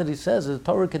Maimonides says the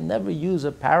Torah can never use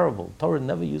a parable. Torah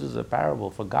never uses a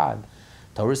parable for God.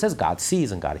 Torah says God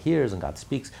sees and God hears and God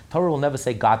speaks. Torah will never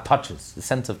say God touches, the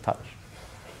sense of touch.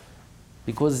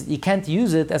 Because you can't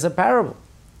use it as a parable.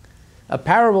 A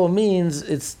parable means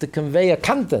it's to convey a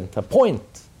content, a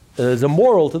point. There's a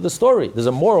moral to the story. There's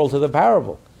a moral to the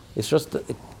parable. It's just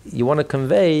you want to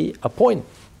convey a point.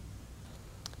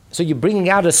 So you're bringing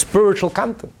out a spiritual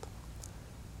content.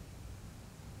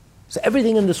 So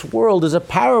everything in this world is a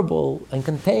parable and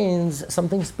contains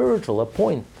something spiritual, a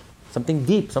point, something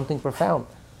deep, something profound.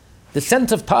 The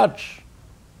sense of touch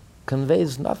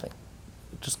conveys nothing.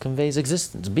 It just conveys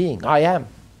existence, being, I am.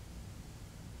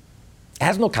 It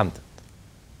has no content.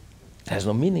 It has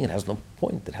no meaning, it has no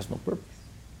point, it has no purpose.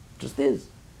 It just is.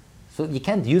 So you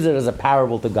can't use it as a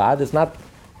parable to God.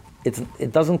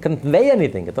 It doesn't convey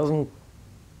anything. It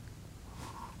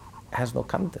has no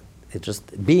content. It's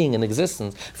just being in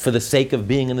existence for the sake of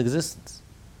being in existence.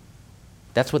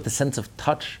 That's what the sense of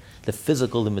touch, the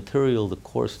physical, the material, the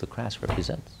coarse, the crass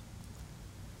represents.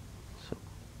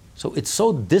 So it's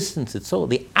so distant, it's so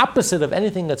the opposite of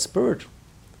anything that's spiritual,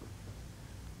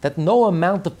 that no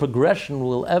amount of progression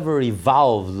will ever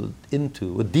evolve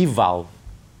into, or devolve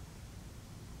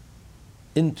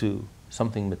into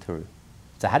something material.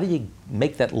 So how do you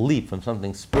make that leap from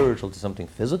something spiritual to something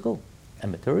physical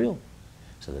and material?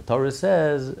 So the Torah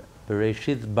says,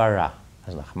 Bereshit bara.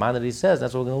 As Nachmanides says,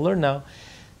 that's what we're going to learn now,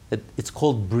 that it's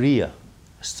called Bria,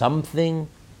 something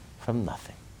from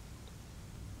nothing.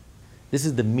 This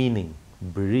is the meaning,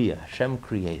 Bria, Hashem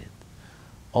created.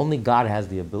 Only God has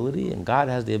the ability, and God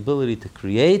has the ability to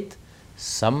create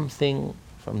something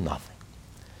from nothing.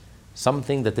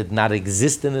 Something that did not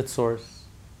exist in its source.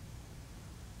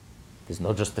 There's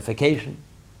no justification.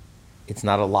 It's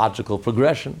not a logical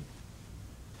progression.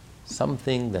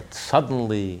 Something that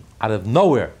suddenly, out of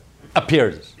nowhere,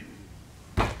 appears.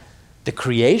 The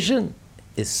creation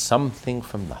is something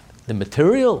from nothing. The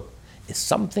material is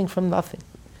something from nothing.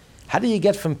 How do you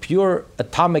get from pure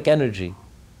atomic energy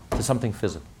to something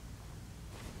physical?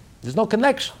 There's no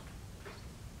connection.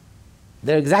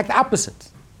 They're exact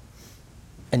opposites.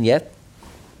 And yet,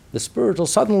 the spiritual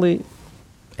suddenly,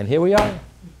 and here we are,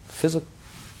 physical.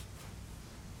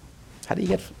 How do you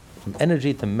get from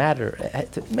energy to matter?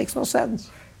 It makes no sense.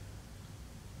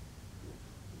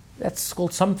 That's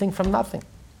called something from nothing.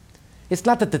 It's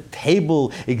not that the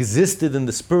table existed in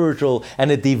the spiritual and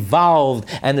it evolved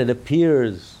and it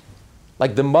appears.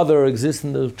 Like the mother exists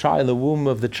in the child, the womb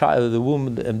of the child,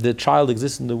 the child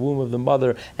exists in the womb of the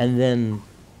mother, and then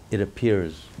it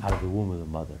appears out of the womb of the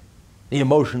mother. The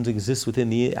emotions exist within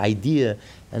the idea,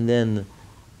 and then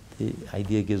the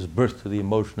idea gives birth to the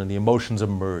emotion, and the emotions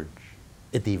emerge.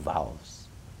 It evolves.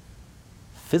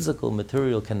 Physical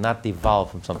material cannot evolve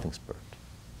from something spiritual.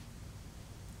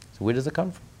 So where does it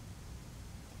come from?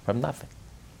 From nothing.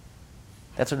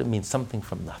 That's what it means, something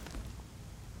from nothing.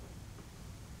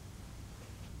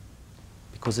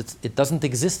 Because it doesn't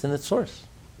exist in its source.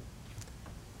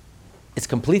 It's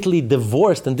completely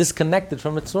divorced and disconnected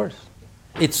from its source.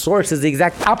 Its source is the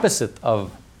exact opposite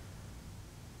of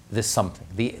this something.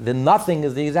 The nothing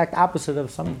is the exact opposite of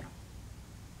something.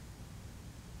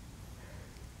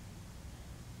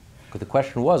 Because the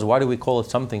question was, why do we call it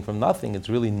something from nothing? It's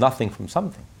really nothing from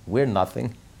something. We're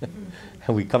nothing.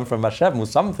 And we come from Hashem,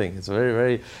 who's something. It's a very,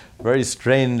 very, very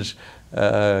strange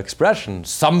expression.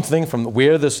 Something from,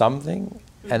 we're the something,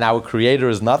 and our Creator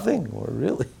is nothing? Or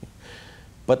really?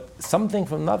 But something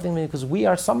from nothing because we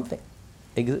are something.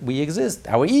 We exist.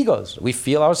 Our egos, we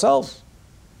feel ourselves.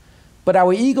 But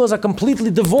our egos are completely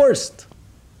divorced.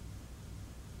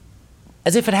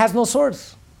 As if it has no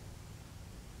source.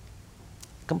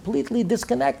 Completely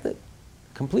disconnected.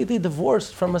 Completely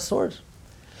divorced from a source.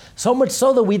 So much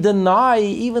so that we deny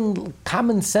even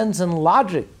common sense and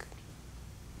logic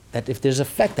that if there's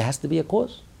effect, there has to be a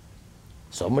cause.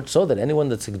 So much so that anyone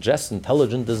that suggests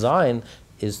intelligent design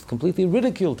is completely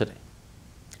ridiculed today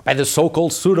by the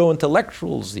so-called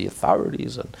pseudo-intellectuals, the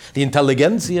authorities, and the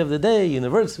intelligentsia of the day,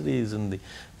 universities and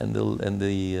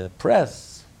the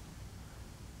press.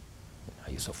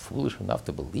 Are you so foolish enough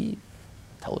to believe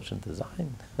intelligent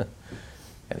design?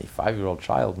 Any 5-year-old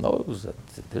child knows that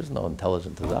there's no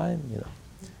intelligent design.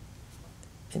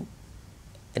 And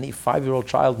any 5-year-old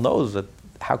child knows that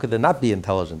how could there not be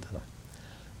intelligent design?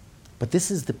 But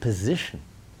this is the position.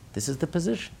 This is the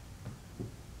position.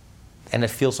 And it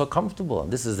feels so comfortable.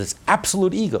 And this is this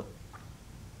absolute ego.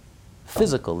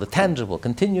 Physical, the tangible,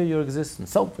 continue your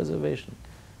existence, self-preservation.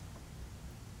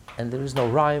 And there is no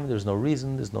rhyme, there's no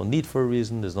reason, there's no need for a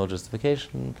reason, there's no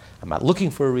justification. I'm not looking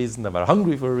for a reason, I'm not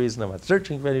hungry for a reason, I'm not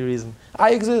searching for any reason.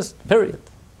 I exist, period.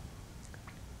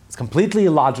 It's completely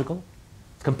illogical,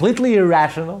 it's completely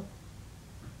irrational,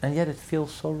 and yet it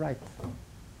feels so right.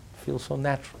 It feels so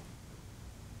natural.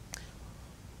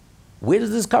 Where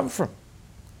does this come from?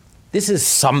 This is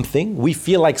something, we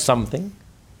feel like something,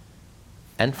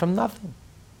 and from nothing.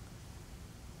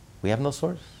 We have no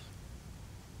source.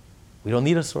 We don't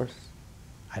need a source.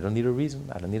 I don't need a reason.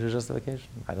 I don't need a justification.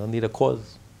 I don't need a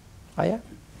cause. I am.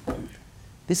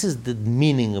 This is the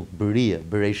meaning of Beriah,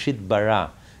 Bereshit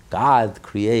bara. God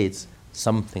creates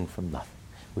something from nothing,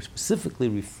 which specifically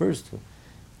refers to,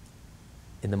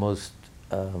 in the most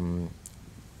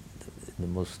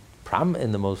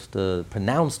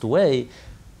pronounced way,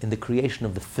 in the creation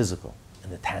of the physical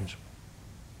and the tangible.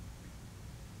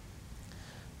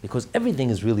 Because everything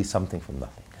is really something from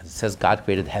nothing. As it says, God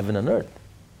created heaven and earth.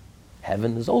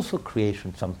 Heaven is also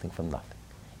creation, something from nothing.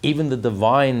 Even the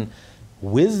divine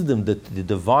wisdom, the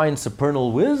divine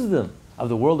supernal wisdom of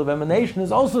the world of emanation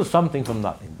is also something from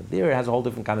nothing. But there it has a whole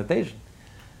different connotation.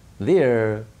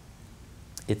 There,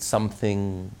 it's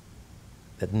something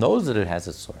that knows that it has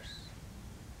its source.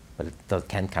 But it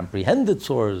can't comprehend its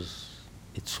source.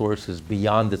 Its source is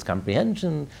beyond its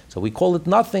comprehension. So we call it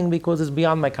nothing because it's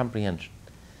beyond my comprehension.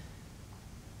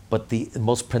 But the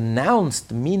most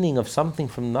pronounced meaning of something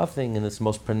from nothing, and its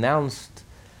most pronounced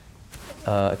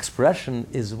expression,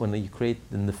 is when you create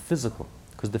in the physical.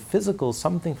 Because the physical,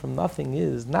 something from nothing,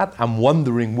 is not, I'm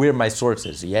wondering where my source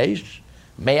is. Yesh,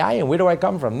 Mayim, where do I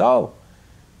come from? No.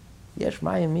 Yesh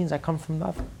Mayim means I come from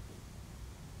nothing.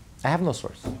 I have no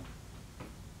source.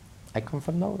 I come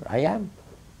from nowhere. I am.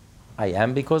 I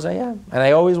am because I am. And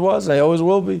I always was, I always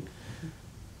will be.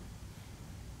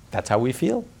 That's how we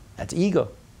feel. That's ego.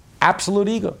 Absolute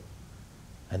ego.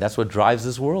 And that's what drives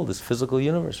this world, this physical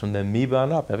universe, from the amoeba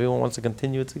on up. Everyone wants to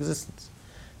continue its existence.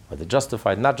 Whether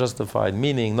justified, not justified,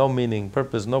 meaning, no meaning,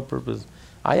 purpose, no purpose.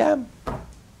 I am.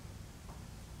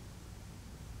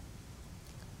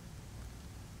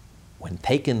 When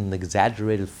taken in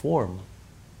exaggerated form,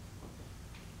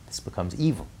 this becomes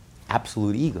evil.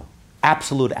 Absolute ego.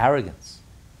 Absolute arrogance.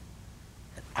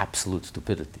 And absolute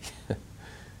stupidity.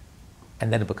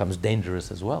 And then it becomes dangerous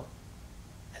as well.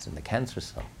 As in the cancer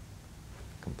cell,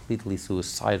 completely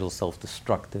suicidal,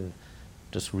 self-destructive,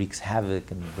 just wreaks havoc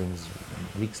and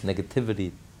wreaks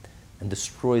negativity and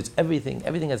destroys everything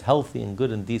that's healthy and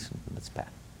good and decent in its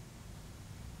path.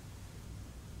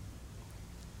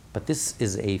 But this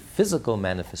is a physical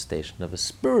manifestation of a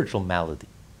spiritual malady.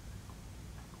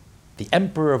 The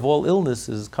emperor of all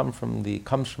illnesses comes from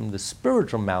the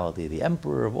spiritual malady, the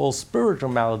emperor of all spiritual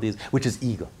maladies, which is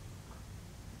ego.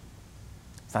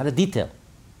 It's not a detail.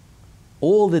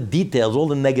 All the details, all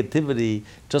the negativity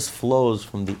just flows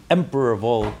from the emperor of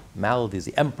all maladies,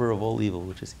 the emperor of all evil,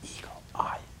 which is ego.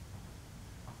 I.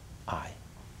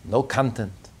 No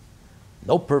content,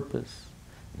 no purpose,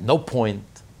 no point,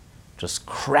 just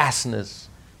crassness,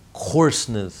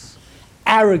 coarseness,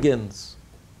 arrogance,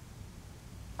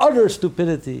 utter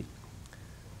stupidity,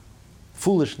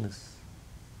 foolishness.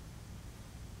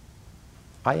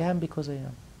 I am because I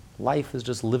am. Life is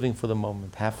just living for the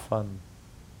moment, have fun.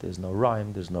 There's no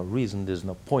rhyme, there's no reason, there's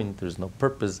no point, there's no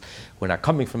purpose. We're not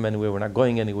coming from anywhere, we're not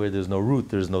going anywhere, there's no root,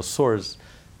 there's no source.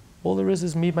 All there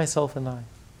is me, myself, and I.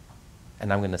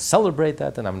 And I'm going to celebrate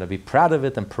that, and I'm going to be proud of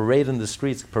it, and parade in the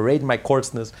streets, parade my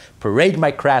coarseness, parade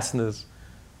my crassness,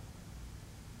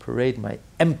 parade my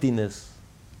emptiness.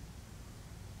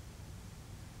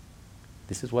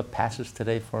 This is what passes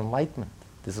today for enlightenment.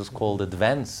 This is called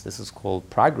advance, this is called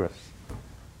progress.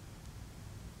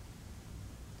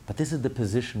 But this is the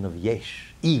position of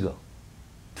yesh, ego.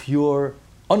 Pure,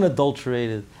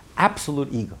 unadulterated, absolute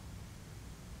ego.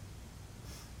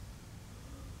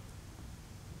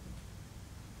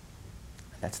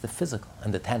 That's the physical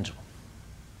and the tangible.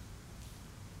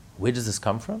 Where does this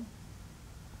come from?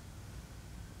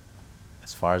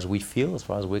 As far as we feel, as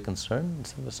far as we're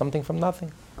concerned, it's something from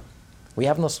nothing. We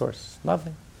have no source,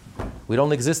 nothing. We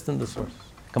don't exist in the source.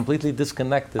 Completely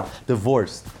disconnected,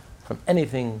 divorced from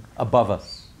anything above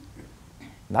us.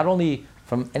 Not only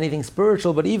from anything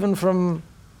spiritual, but even from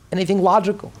anything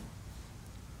logical.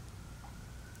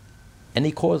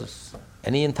 Any cause,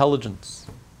 any intelligence,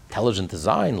 intelligent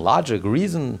design, logic,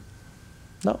 reason.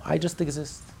 No, I just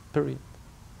exist, period.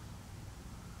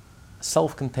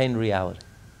 Self-contained reality.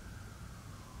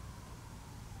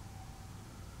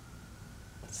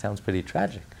 It sounds pretty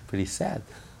tragic, pretty sad,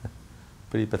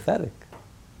 pretty pathetic.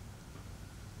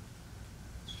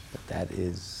 But that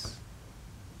is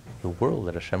the world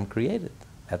that Hashem created.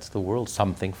 That's the world,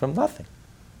 something from nothing.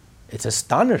 It's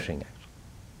astonishing, actually,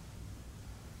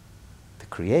 to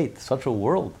create such a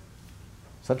world,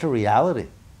 such a reality,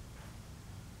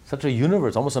 such a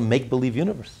universe, almost a make-believe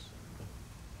universe.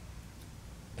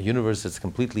 A universe that's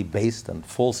completely based on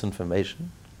false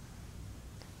information.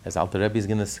 As Alter Rebbe is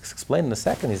going to explain in a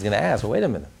second, he's going to ask, well, wait a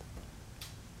minute.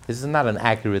 This is not an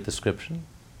accurate description.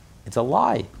 It's a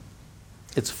lie.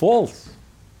 It's false.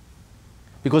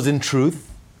 Because in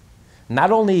truth,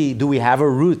 not only do we have a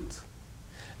root,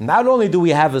 not only do we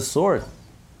have a source,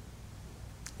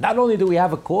 not only do we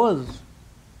have a cause,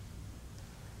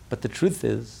 but the truth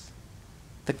is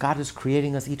that God is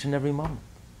creating us each and every moment.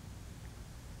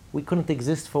 We couldn't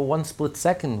exist for one split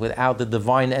second without the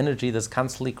divine energy that's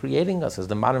constantly creating us. As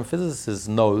the modern physicist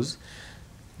knows,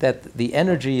 that the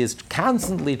energy is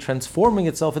constantly transforming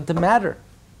itself into matter.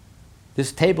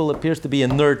 This table appears to be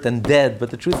inert and dead, but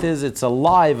the truth is it's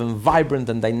alive and vibrant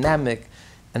and dynamic,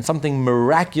 and something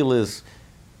miraculous,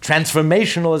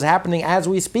 transformational is happening as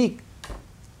we speak.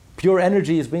 Pure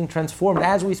energy is being transformed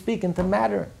as we speak into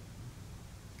matter.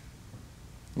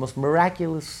 The most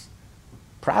miraculous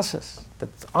process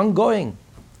that's ongoing.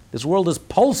 This world is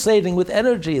pulsating with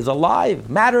energy, is alive.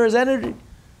 Matter is energy.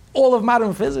 All of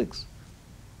modern physics.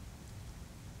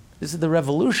 This is the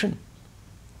revolution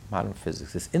of modern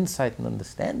physics, this insight and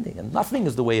understanding. And nothing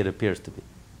is the way it appears to be.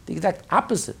 The exact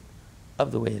opposite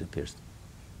of the way it appears to be.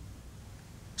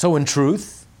 So in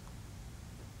truth,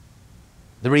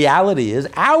 the reality is,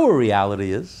 our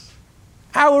reality,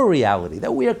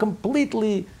 that we are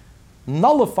completely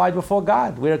nullified before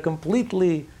God. We are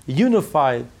completely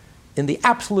unified in the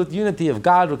absolute unity of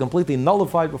God. We're completely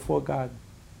nullified before God.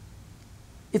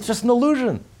 It's just an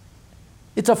illusion.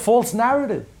 It's a false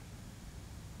narrative.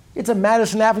 It's a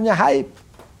Madison Avenue hype.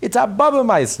 It's a Baba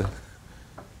Meise.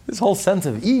 This whole sense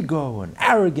of ego and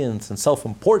arrogance and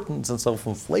self-importance and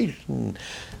self-inflation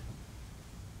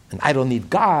and I don't need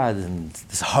God and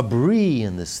this habri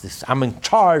and this I'm in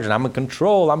charge and I'm in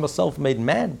control, I'm a self-made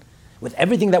man. With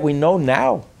everything that we know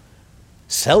now,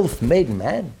 self-made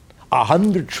man,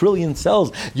 100 trillion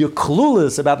cells, you're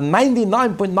clueless about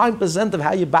 99.9% of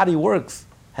how your body works.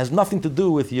 Has nothing to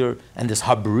do with and this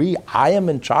habri, I am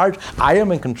in charge, I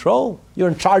am in control. You're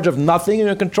in charge of nothing, you're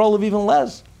in control of even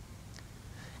less.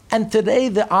 And today,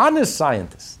 the honest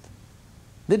scientist,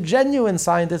 the genuine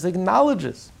scientist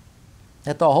acknowledges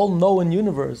that the whole known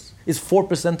universe is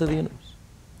 4% of the universe,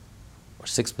 or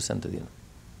 6% of the universe.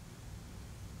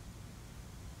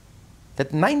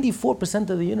 That 94%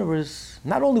 of the universe,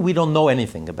 not only we don't know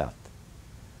anything about,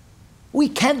 we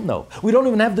can't know. We don't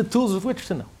even have the tools with which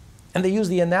to know. And they use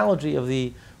the analogy of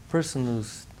the person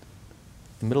who's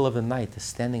in the middle of the night is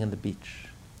standing on the beach.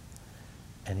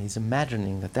 And he's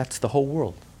imagining that that's the whole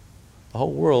world. The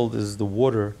whole world is the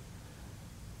water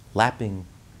lapping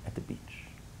at the beach.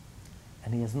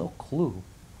 And he has no clue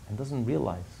and doesn't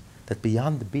realize that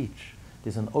beyond the beach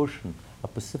there's an ocean, a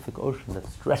Pacific Ocean that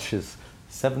stretches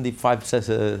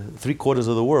 3/4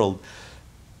 of the world.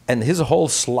 And his whole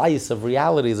slice of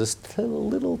reality is a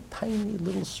little tiny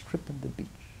little strip of the beach.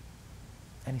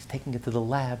 And he's taking it to the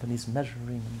lab and he's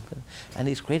measuring and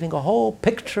he's creating a whole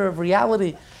picture of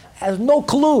reality. Has no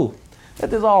clue that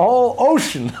there's a whole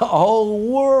ocean, a whole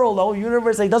world, a whole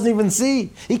universe that he doesn't even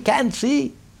see. He can't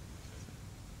see.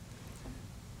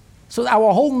 So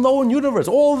our whole known universe,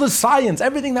 all the science,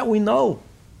 everything that we know,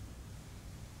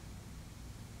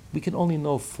 we can only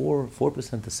know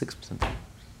 4% to 6% of the universe.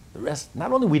 The rest,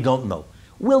 not only we don't know,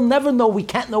 we'll never know, we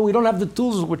can't know, we don't have the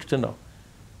tools with which to know.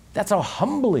 That's how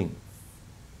humbling.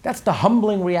 That's the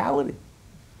humbling reality.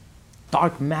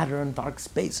 Dark matter and dark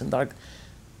space and dark...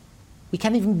 We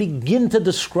can't even begin to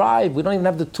describe. We don't even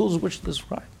have the tools with which to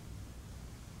describe.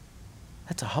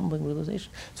 That's a humbling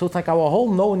realization. So it's like our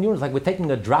whole known universe, like we're taking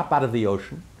a drop out of the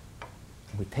ocean.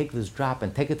 And we take this drop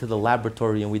and take it to the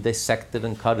laboratory and we dissect it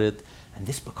and cut it. And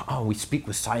we speak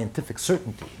with scientific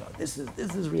certainty. This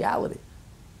is reality.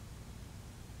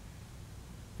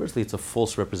 Firstly, it's a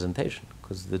false representation,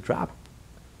 because the drop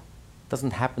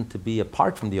doesn't happen to be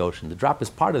apart from the ocean. The drop is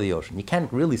part of the ocean. You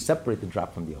can't really separate the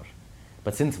drop from the ocean.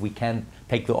 But since we can't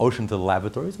take the ocean to the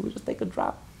laboratory, so we just take a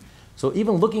drop. So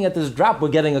even looking at this drop, we're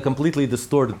getting a completely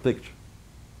distorted picture.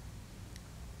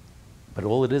 But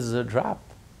all it is a drop.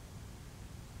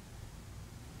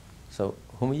 So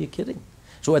whom are you kidding?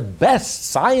 So at best,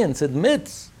 science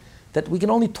admits that we can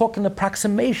only talk in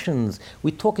approximations.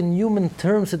 We talk in human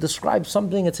terms to describe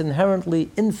something that's inherently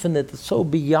infinite, so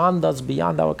beyond us,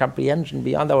 beyond our comprehension,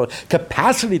 beyond our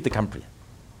capacity to comprehend.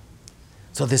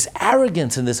 So this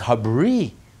arrogance and this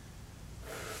habri,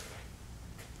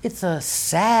 it's a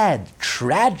sad,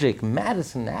 tragic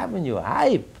Madison Avenue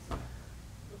hype.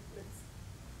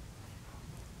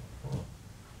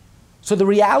 So the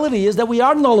reality is that we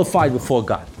are nullified before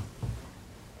God.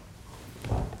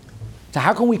 So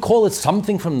how can we call it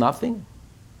something from nothing?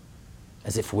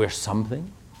 As if we're something?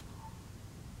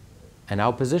 And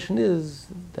our position is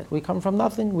that we come from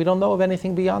nothing. We don't know of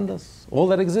anything beyond us. All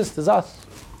that exists is us.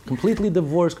 Completely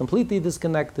divorced, completely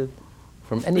disconnected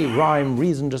from any rhyme,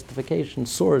 reason, justification,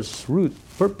 source, root,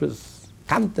 purpose,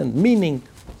 content, meaning.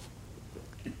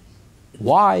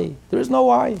 Why? There is no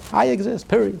why. I exist,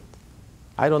 period.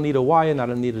 I don't need a why and I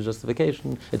don't need a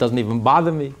justification. It doesn't even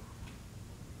bother me.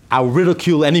 I'll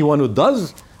ridicule anyone who it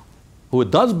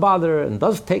does bother and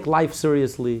does take life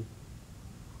seriously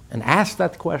and ask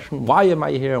that question, why am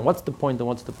I here, and what's the point and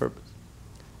what's the purpose?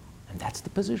 And that's the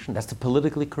position, that's the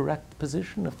politically correct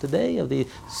position of today, of the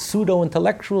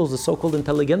pseudo-intellectuals, the so-called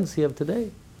intelligentsia of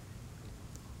today.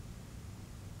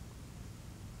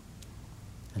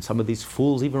 And some of these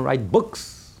fools even write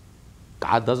books.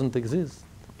 God doesn't exist.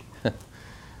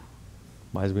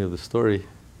 Reminds me of the story.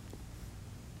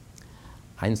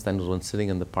 Einstein was once sitting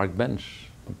on the park bench.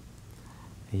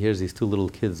 He hears these two little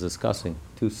kids discussing,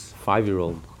 two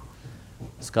 5-year-olds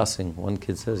discussing. One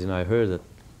kid says, I heard that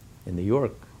in New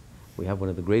York we have one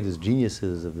of the greatest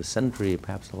geniuses of the century,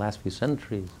 perhaps the last few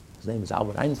centuries. His name is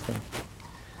Albert Einstein.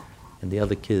 And the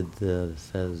other kid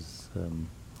says,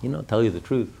 tell you the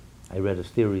truth, I read his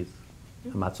theories.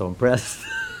 I'm not so impressed.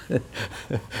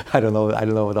 I don't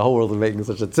know the whole world is making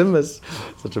such a tzimmus,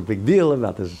 such a big deal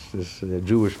about this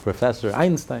Jewish professor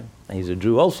Einstein. And he's a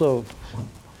Jew also.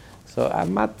 So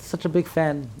I'm not such a big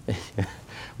fan.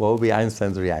 What would be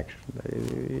Einstein's reaction?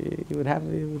 He would have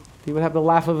the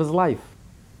laugh of his life.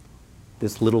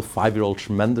 This little 5-year-old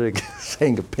Shmendrik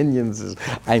saying opinions,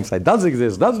 Einstein does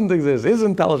exist, doesn't exist, is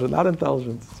intelligent, not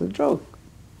intelligent. It's a joke.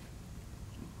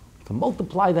 To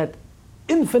multiply that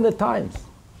infinite times.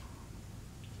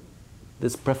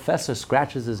 This professor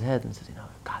scratches his head and says,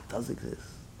 God does exist.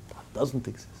 God doesn't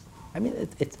exist. I mean,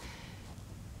 it's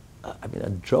a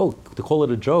joke. To call it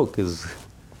a joke is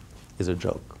a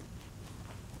joke.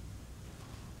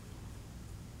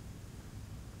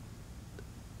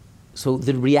 So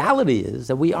the reality is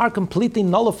that we are completely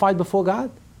nullified before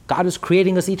God. God is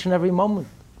creating us each and every moment.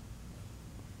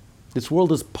 This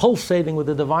world is pulsating with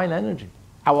the divine energy.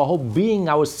 Our whole being,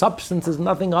 our substance is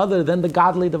nothing other than the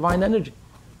godly divine energy.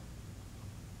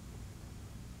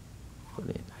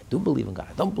 I do believe in God.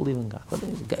 I don't believe in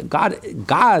God.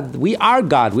 God, we are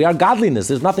God. We are godliness.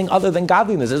 There's nothing other than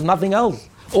godliness. There's nothing else.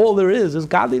 All there is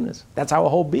godliness. That's our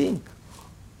whole being.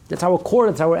 That's our core.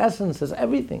 That's our essence. That's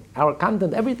everything. Our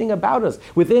content, everything about us,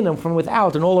 within and from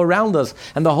without and all around us,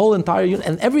 and the whole entire universe.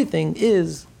 And everything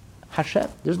is Hashem.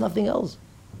 There's nothing else.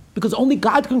 Because only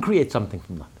God can create something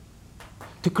from nothing.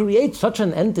 To create such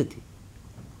an entity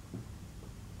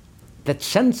that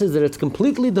senses that it's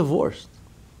completely divorced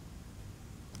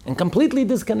and completely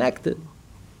disconnected,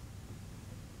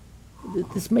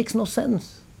 this makes no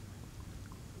sense.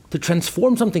 To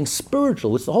transform something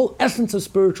spiritual, which the whole essence of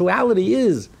spirituality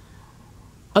is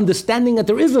understanding that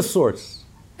there is a source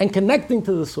and connecting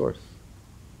to the source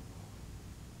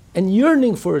and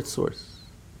yearning for its source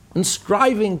and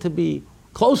striving to be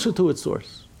closer to its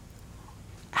source.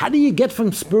 How do you get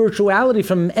from spirituality,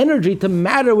 from energy, to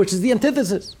matter, which is the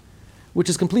antithesis? Which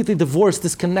is completely divorced,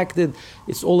 disconnected.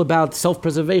 It's all about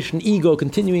self-preservation, ego,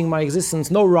 continuing my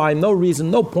existence, no rhyme, no reason,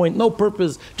 no point, no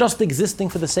purpose, just existing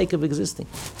for the sake of existing.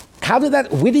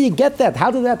 Where do you get that?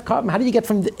 How did that come? How do you get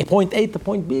from point A to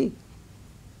point B?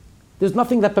 There's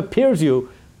nothing that prepares you.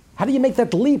 How do you make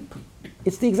that leap?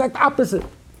 It's the exact opposite.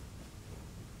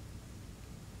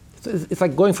 It's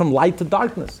like going from light to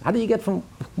darkness. How do you get from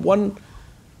one?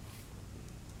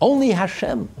 Only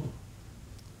Hashem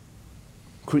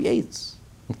creates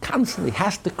and constantly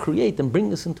has to create and bring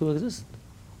this into existence.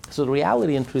 So the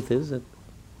reality and truth is that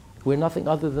we're nothing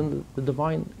other than the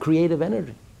divine creative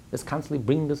energy that's constantly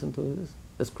bringing this into existence,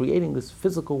 that's creating this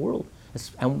physical world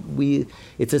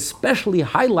It's especially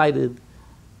highlighted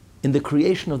in the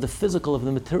creation of the physical, of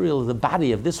the material, of the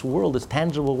body, of this world, this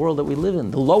tangible world that we live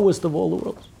in, the lowest of all the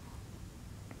worlds,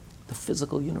 the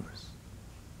physical universe.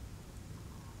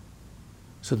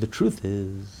 So the truth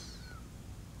is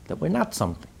that we're not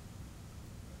something.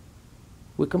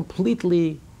 We're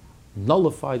completely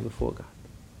nullified before God.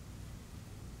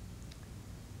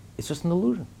 It's just an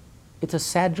illusion. It's a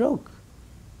sad joke.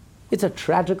 It's a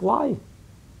tragic lie.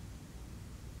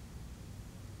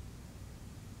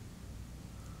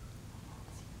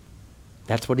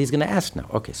 That's what he's going to ask now.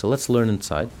 Okay, so let's learn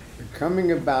inside. The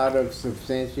coming about of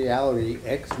substantiality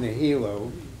ex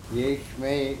nihilo, yesh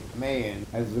mayan,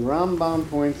 as the Rambam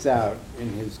points out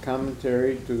in his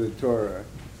commentary to the Torah,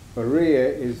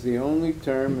 Bariah is the only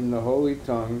term in the Holy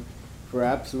Tongue for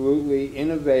absolutely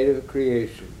innovative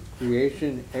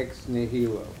creation ex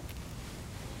nihilo.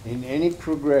 In any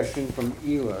progression from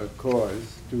Ela,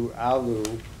 cause, to Alu,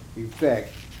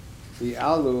 effect, the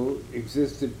Alu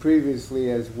existed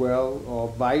previously as well,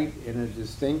 albeit in a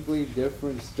distinctly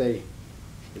different state.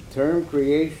 The term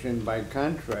creation, by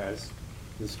contrast,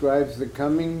 describes the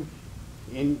coming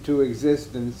into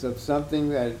existence of something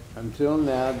that until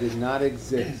now did not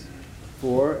exist.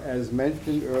 For, as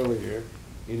mentioned earlier,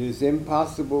 it is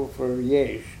impossible for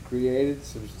yesh, created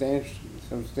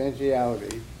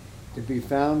substantiality, to be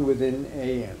found within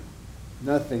ayin,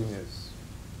 nothingness.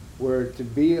 Were it to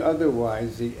be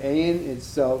otherwise, the ayin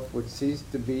itself would cease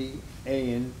to be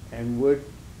ayin and would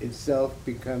itself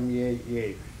become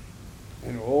yesh.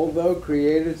 And although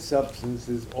created substance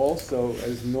is also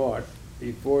as naught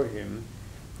before him,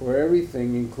 for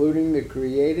everything, including the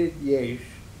created yesh,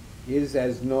 is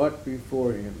as naught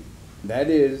before him. That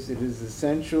is, it is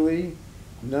essentially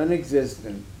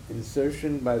non-existent,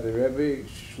 insertion by the Rebbe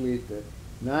Shlita,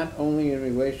 not only in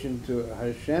relation to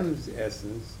Hashem's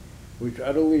essence, which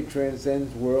utterly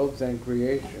transcends worlds and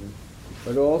creation,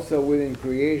 but also within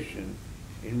creation,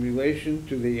 in relation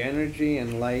to the energy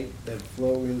and light that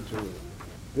flow into it.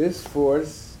 This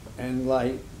force and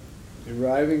light,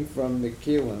 deriving from the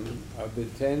kilim of the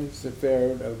 10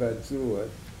 sephirot of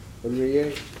Atzilut,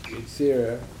 Bariah,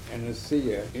 Yetzirah, and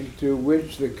Asiya, into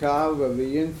which the kav of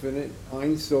the infinite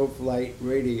Ein Sof light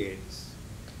radiates.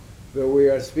 Though we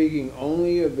are speaking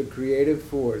only of the creative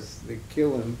force, the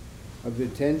kilim of the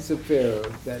 10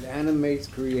 sephirot that animates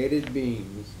created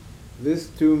beings, this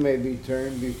too may be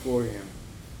turned before him,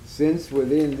 since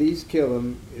within these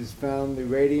kilim is found the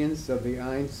radiance of the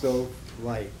Ein Sof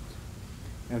light,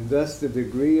 and thus the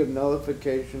degree of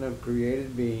nullification of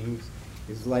created beings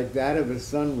is like that of a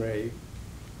sun ray,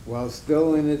 while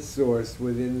still in its source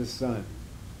within the sun.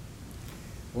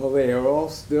 While they are all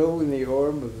still in the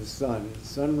orb of the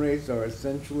sun rays are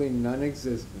essentially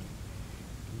non-existent.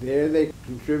 There they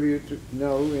contribute to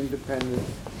no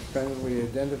independently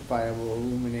identifiable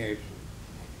illumination.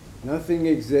 Nothing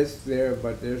exists there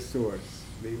but their source,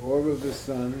 the orb of the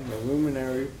sun, the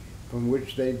luminary from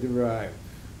which they derive.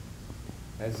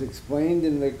 As explained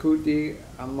in the Kuti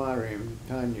Amarim,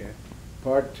 Tanya,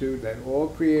 Part 2, that all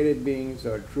created beings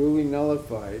are truly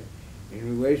nullified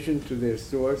in relation to their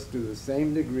source to the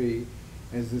same degree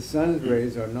as the sun's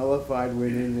rays are nullified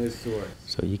within their source.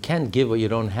 So you can't give what you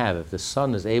don't have. If the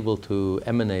sun is able to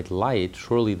emanate light,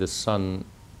 surely the sun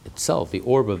itself, the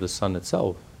orb of the sun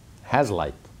itself, has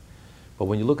light. But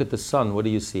when you look at the sun, what do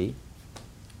you see?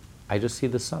 I just see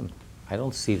the sun. I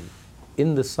don't see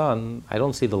in the sun, I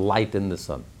don't see the light in the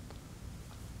sun.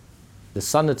 The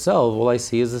sun itself, all I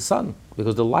see is the sun,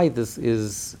 because the light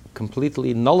is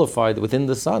completely nullified within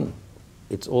the sun.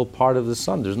 It's all part of the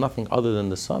sun. There's nothing other than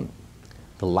the sun.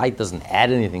 The light doesn't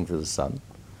add anything to the sun.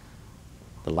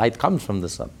 The light comes from the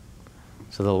sun.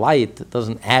 So the light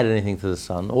doesn't add anything to the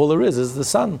sun. All there is the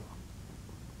sun,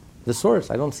 the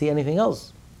source. I don't see anything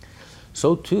else.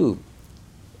 So too,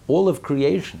 all of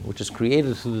creation, which is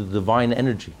created through the divine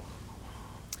energy,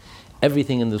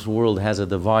 everything in this world has a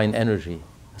divine energy.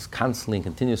 It's constantly and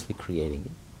continuously creating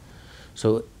it.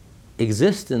 So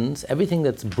existence, everything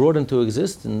that's brought into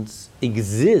existence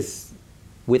exists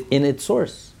within its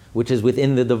source, which is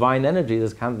within the divine energy,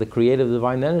 that's kind of the creative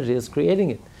divine energy that's creating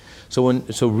it.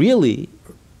 So really,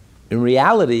 in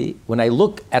reality, when I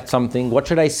look at something, what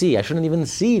should I see? I shouldn't even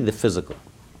see the physical.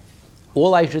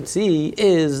 All I should see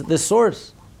is the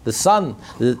source, the sun,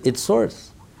 its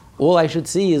source. All I should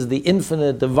see is the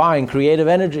infinite, divine, creative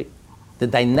energy, the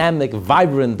dynamic,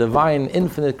 vibrant, divine,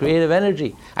 infinite, creative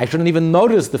energy. I shouldn't even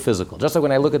notice the physical. Just like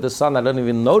when I look at the sun, I don't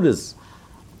even notice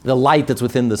the light that's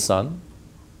within the sun.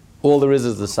 All there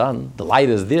is the sun. The light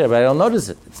is there, but I don't notice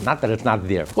it. It's not that it's not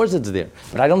there. Of course it's there.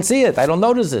 But I don't see it. I don't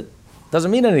notice it. Doesn't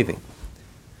mean anything.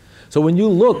 So when you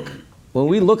look When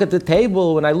we look at the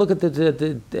table, when I look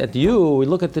at you, we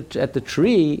look at the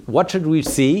tree, what should we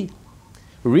see?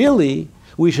 Really,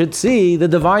 we should see the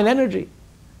divine energy,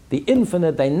 the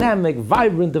infinite, dynamic,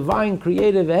 vibrant, divine,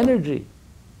 creative energy.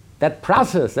 That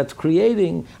process that's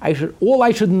creating, all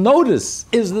I should notice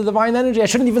is the divine energy. I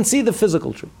shouldn't even see the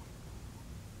physical tree.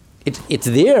 It's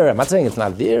there. I'm not saying it's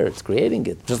not there. It's creating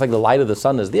it. Just like the light of the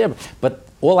sun is there. But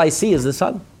all I see is the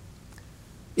sun.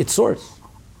 Its source.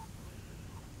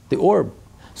 The orb.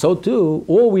 So too,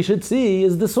 all we should see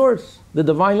is the source, the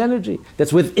divine energy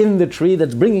that's within the tree,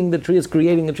 that's bringing the tree, is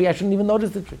creating the tree. I shouldn't even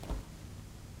notice the tree.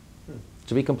 It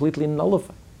should be completely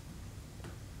nullified.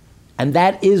 And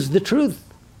that is the truth.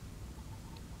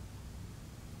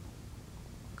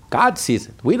 God sees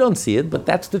it. We don't see it, but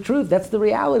that's the truth. That's the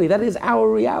reality. That is our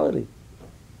reality.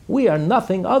 We are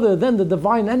nothing other than the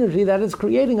divine energy that is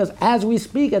creating us as we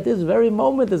speak at this very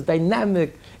moment, this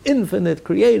dynamic, infinite,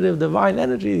 creative, divine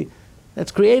energy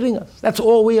that's creating us. That's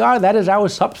all we are. That is our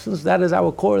substance. That is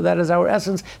our core. That is our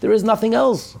essence. There is nothing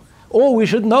else. All we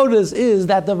should notice is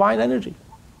that divine energy.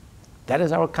 That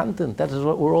is our content. That is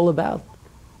what we're all about.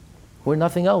 We're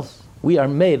nothing else. We are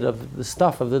made of the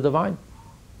stuff of the divine.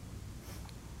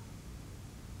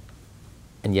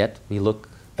 And yet, we look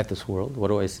at this world, what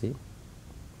do I see?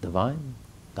 Divine?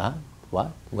 God?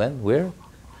 What? When? Where?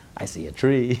 I see a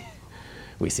tree.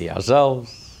 We see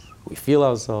ourselves. We feel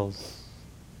ourselves.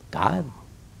 God?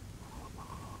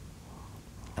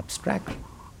 Abstract.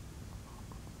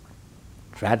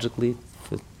 Tragically,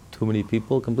 for too many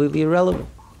people, completely irrelevant.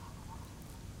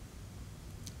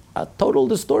 A total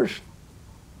distortion.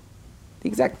 The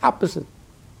exact opposite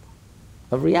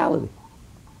of reality.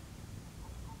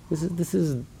 This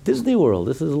is Disney World.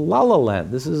 This is La La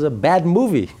Land. This is a bad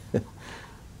movie.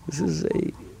 This is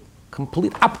a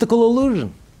complete optical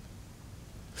illusion.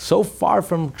 So far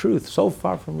from truth, so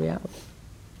far from reality.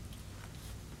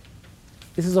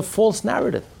 This is a false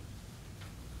narrative.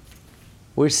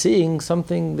 We're seeing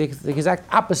something, the exact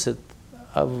opposite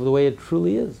of the way it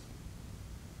truly is.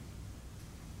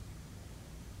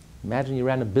 Imagine you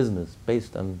ran a business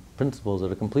based on principles that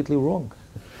are completely wrong.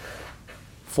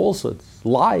 Falsehoods,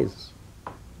 lies.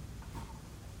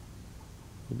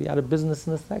 You'll be out of business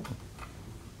in a second.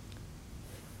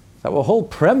 So our whole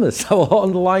premise, our whole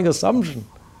underlying assumption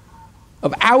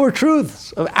of our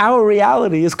truths, of our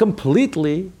reality is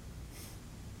completely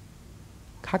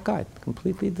cockeyed,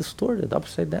 completely distorted,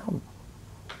 upside down.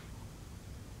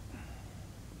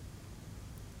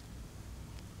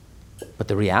 But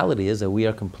the reality is that we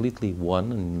are completely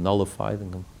one and nullified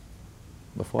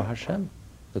before Hashem.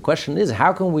 The question is,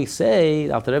 how can we say,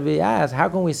 Alter Rebbe asked, how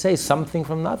can we say something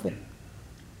from nothing?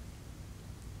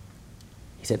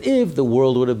 He said, if the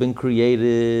world would have been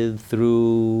created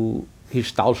through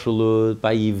Hishtalshalut,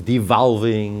 by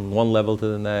devolving one level to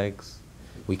the next,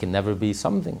 we can never be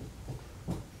something.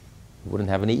 We wouldn't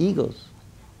have any egos.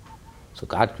 So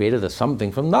God created us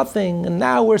something from nothing, and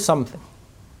now we're something.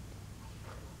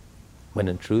 When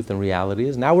in truth and reality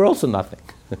is, now we're also nothing.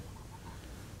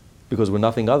 Because we're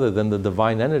nothing other than the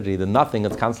divine energy, the nothing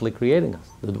that's constantly creating us.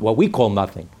 What we call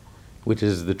nothing, which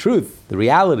is the truth, the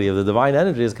reality of the divine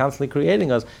energy is constantly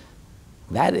creating us.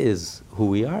 That is who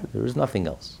we are. There is nothing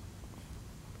else.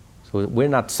 So we're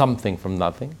not something from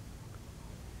nothing.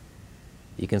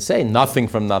 You can say nothing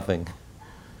from nothing,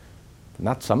 but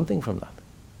not something from nothing.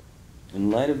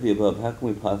 In light of the above, how can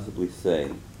we possibly say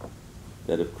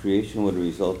that if creation were to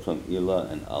result from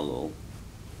Ilah and Alul,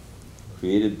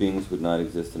 created beings would not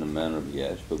exist in a manner of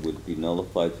Yesh, but would be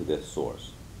nullified to their source,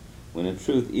 when in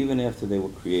truth, even after they were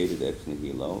created ex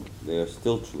nihilo, they are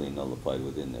still truly nullified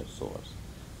within their source,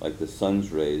 like the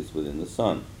sun's rays within the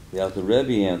sun. The Alter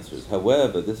Rebbe answers,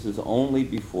 however, this is only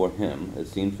before him, as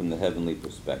seen from the heavenly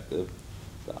perspective,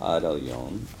 the Ad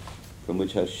Elyon, from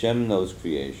which Hashem knows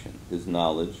creation, his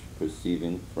knowledge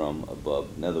perceiving from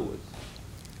above netherwards.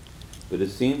 But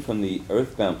as seen from the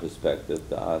earthbound perspective,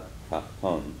 the Ad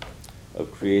Tachton, of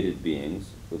created beings,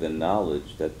 with a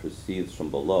knowledge that proceeds from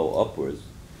below upwards,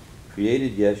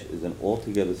 created Yesh is an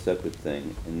altogether separate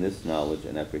thing in this knowledge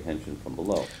and apprehension from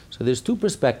below. So there's two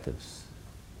perspectives.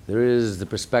 There is the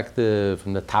perspective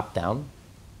from the top down,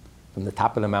 from the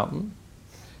top of the mountain,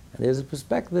 and there's a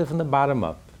perspective from the bottom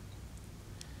up.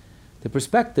 The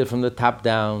perspective from the top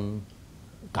down,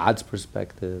 God's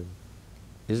perspective,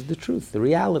 is the truth, the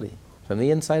reality, from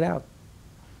the inside out,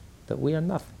 that we are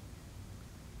nothing.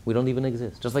 We don't even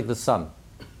exist. Just like the sun.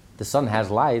 The sun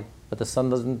has light, but the sun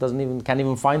can't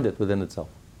even find it within itself.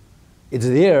 It's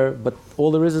there, but all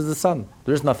there is the sun.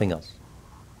 There is nothing else.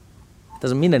 It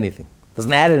doesn't mean anything. It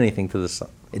doesn't add anything to the sun.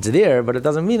 It's there, but it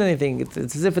doesn't mean anything. It's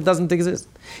as if it doesn't exist.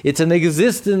 It's an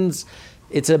existence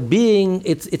It's a being,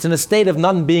 it's in a state of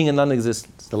non-being and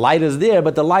non-existence. The light is there,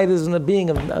 but the light is in a being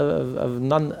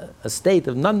a state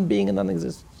of non-being and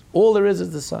non-existence. All there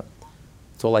is the sun.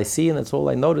 It's all I see and it's all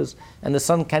I notice, and the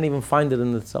sun can't even find it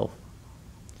in itself.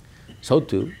 So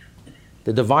too,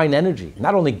 the divine energy,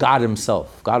 not only God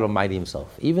himself, God Almighty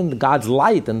himself, even God's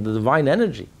light and the divine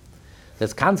energy,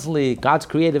 that's constantly, God's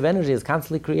creative energy is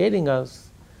constantly creating us.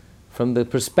 From the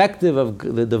perspective of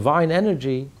the divine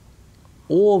energy,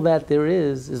 all that there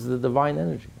is the divine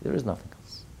energy. There is nothing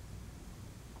else.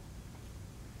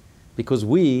 Because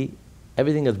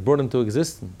everything that's brought into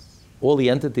existence, all the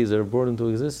entities that are brought into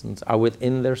existence are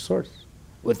within their source,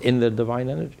 within their divine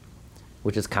energy,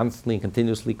 which is constantly and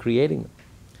continuously creating them.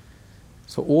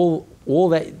 So all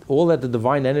that the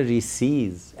divine energy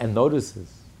sees and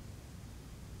notices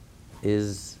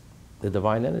is the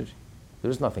divine energy.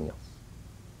 There is nothing else.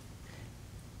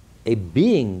 A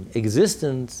being,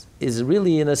 existence, is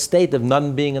really in a state of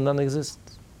non-being and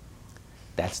non-existence.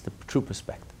 That's the true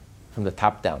perspective, from the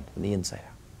top down, from the inside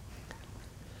out.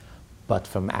 But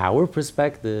from our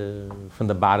perspective, from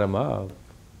the bottom up,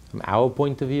 from our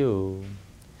point of view,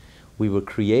 we were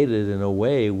created in a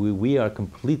way we are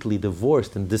completely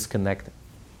divorced and disconnected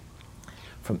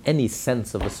from any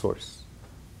sense of a source,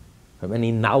 from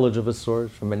any knowledge of a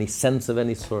source, from any sense of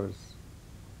any source.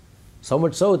 So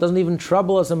much so, it doesn't even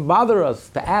trouble us and bother us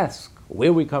to ask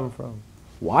where we come from.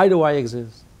 Why do I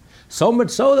exist? So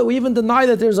much so that we even deny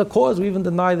that there's a cause, we even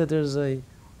deny that there's a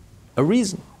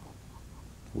reason.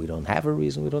 We don't have a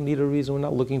reason, we don't need a reason, we're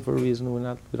not looking for a reason,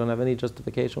 we don't have any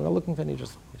justification, we're not looking for any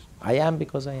justification. I am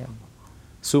because I am.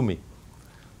 Sue me.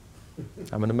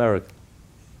 I'm an American.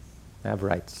 I have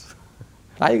rights.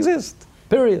 I exist,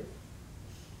 period.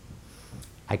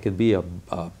 I could be a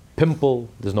pimple,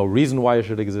 there's no reason why I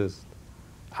should exist.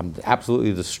 I'm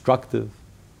absolutely destructive,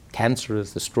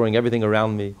 cancerous, destroying everything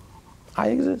around me. I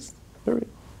exist, period.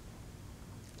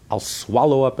 I'll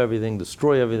swallow up everything,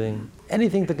 destroy everything,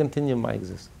 anything to continue my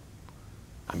existence.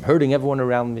 I'm hurting everyone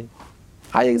around me.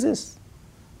 I exist.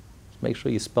 Just make sure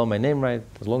you spell my name right,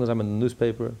 as long as I'm in the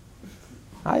newspaper.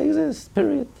 I exist,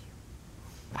 period.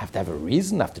 I have to have a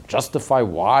reason, I have to justify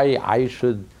why I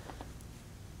should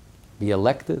be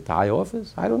elected to high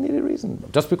office. I don't need a reason.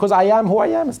 Just because I am who I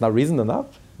am, it's not reason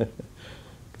enough.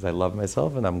 Because I love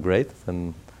myself and I'm great,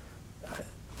 and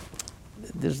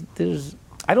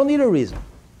I don't need a reason.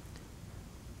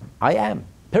 I am,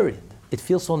 period. It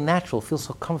feels so natural, feels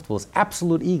so comfortable. It's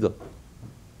absolute ego.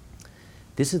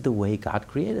 This is the way God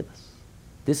created us.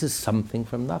 This is something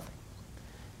from nothing.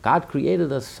 God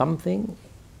created us something,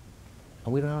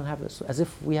 and we don't have it, as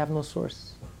if we have no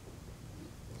source.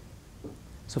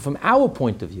 So from our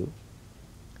point of view,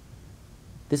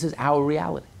 this is our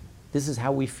reality. This is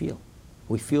how we feel.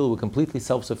 We feel we're completely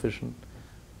self-sufficient.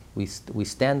 We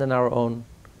stand on our own.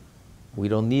 We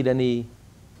don't need any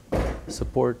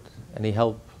support, any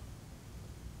help.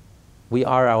 We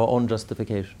are our own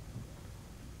justification.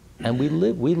 And we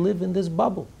live in this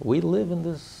bubble. We live in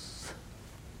this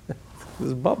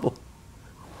bubble.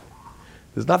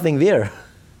 There's nothing there.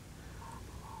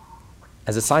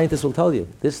 As a scientist will tell you,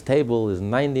 this table is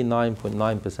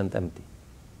 99.9% empty.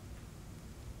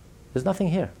 There's nothing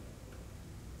here.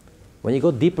 When you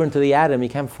go deeper into the atom, you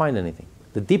can't find anything.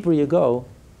 The deeper you go,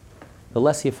 the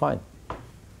less you find.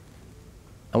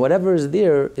 And whatever is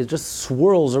there, it just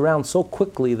swirls around so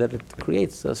quickly that it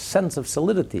creates a sense of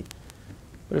solidity.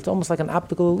 But it's almost like an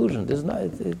optical illusion. There's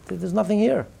nothing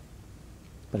here.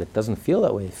 But it doesn't feel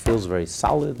that way. It feels very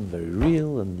solid and very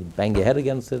real, and you bang your head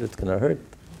against it, it's going to hurt.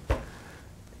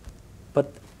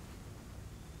 But,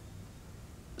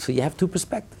 so you have two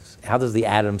perspectives. How does the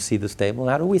atom see this table,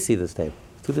 and how do we see this table?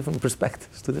 Two different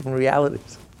perspectives, two different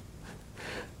realities.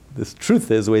 This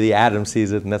truth is the way the atom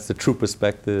sees it, and that's the true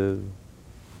perspective.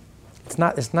 It's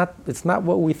not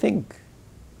what we think.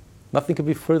 Nothing could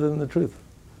be further than the truth.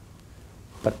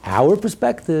 But our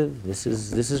perspective, this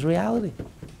is reality.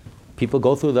 People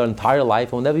go through their entire life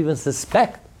and will never even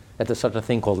suspect that there's such a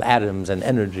thing called atoms and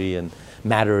energy, and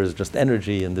matter is just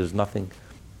energy, and there's nothing.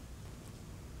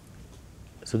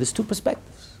 So there's two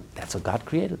perspectives. That's what God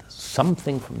created us.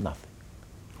 Something from nothing.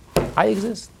 I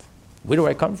exist. Where do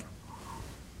I come from?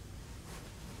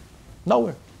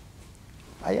 Nowhere.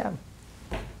 I am.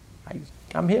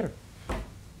 I'm here.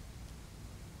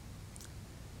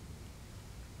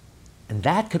 And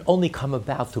that could only come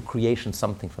about through creation,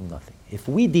 something from nothing. If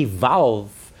we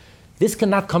devolve, this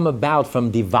cannot come about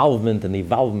from devolvement and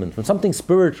evolvement. From something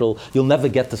spiritual, you'll never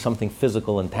get to something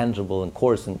physical and tangible and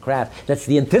coarse and craft. That's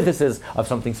the antithesis of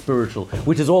something spiritual,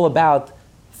 which is all about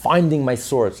finding my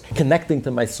source, connecting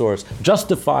to my source,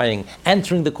 justifying,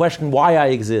 answering the question why I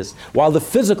exist, while the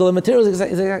physical and material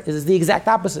is the exact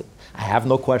opposite. I have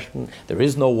no question, there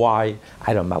is no why,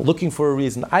 I'm not looking for a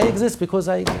reason. I exist because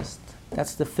I exist.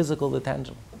 That's the physical, the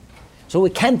tangible. So we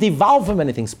can't evolve from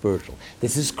anything spiritual.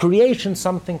 This is creation,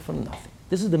 something from nothing.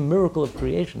 This is the miracle of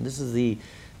creation. This is the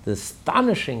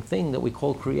astonishing thing that we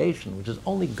call creation, which is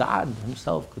only God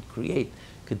himself could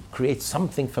create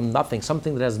something from nothing,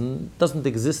 something that doesn't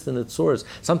exist in its source,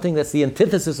 something that's the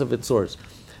antithesis of its source.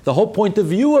 The whole point of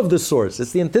view of the source,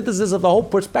 it's the antithesis of the whole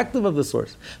perspective of the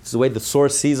source. It's the way the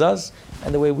source sees us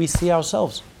and the way we see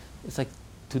ourselves. It's like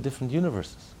two different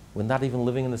universes. We're not even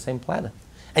living in the same planet.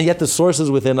 And yet the source is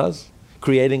within us,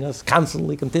 creating us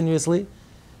constantly, continuously.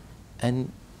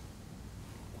 And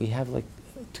we have like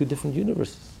two different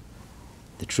universes.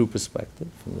 The true perspective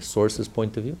from the source's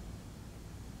point of view,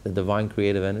 the divine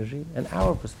creative energy, and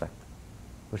our perspective,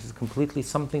 which is completely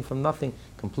something from nothing,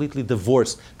 completely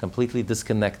divorced, completely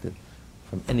disconnected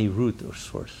from any root or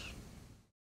source.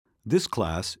 This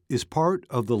class is part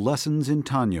of the Lessons in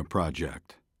Tanya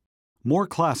project. More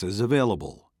classes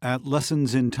available at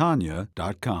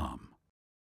lessonsintanya.com.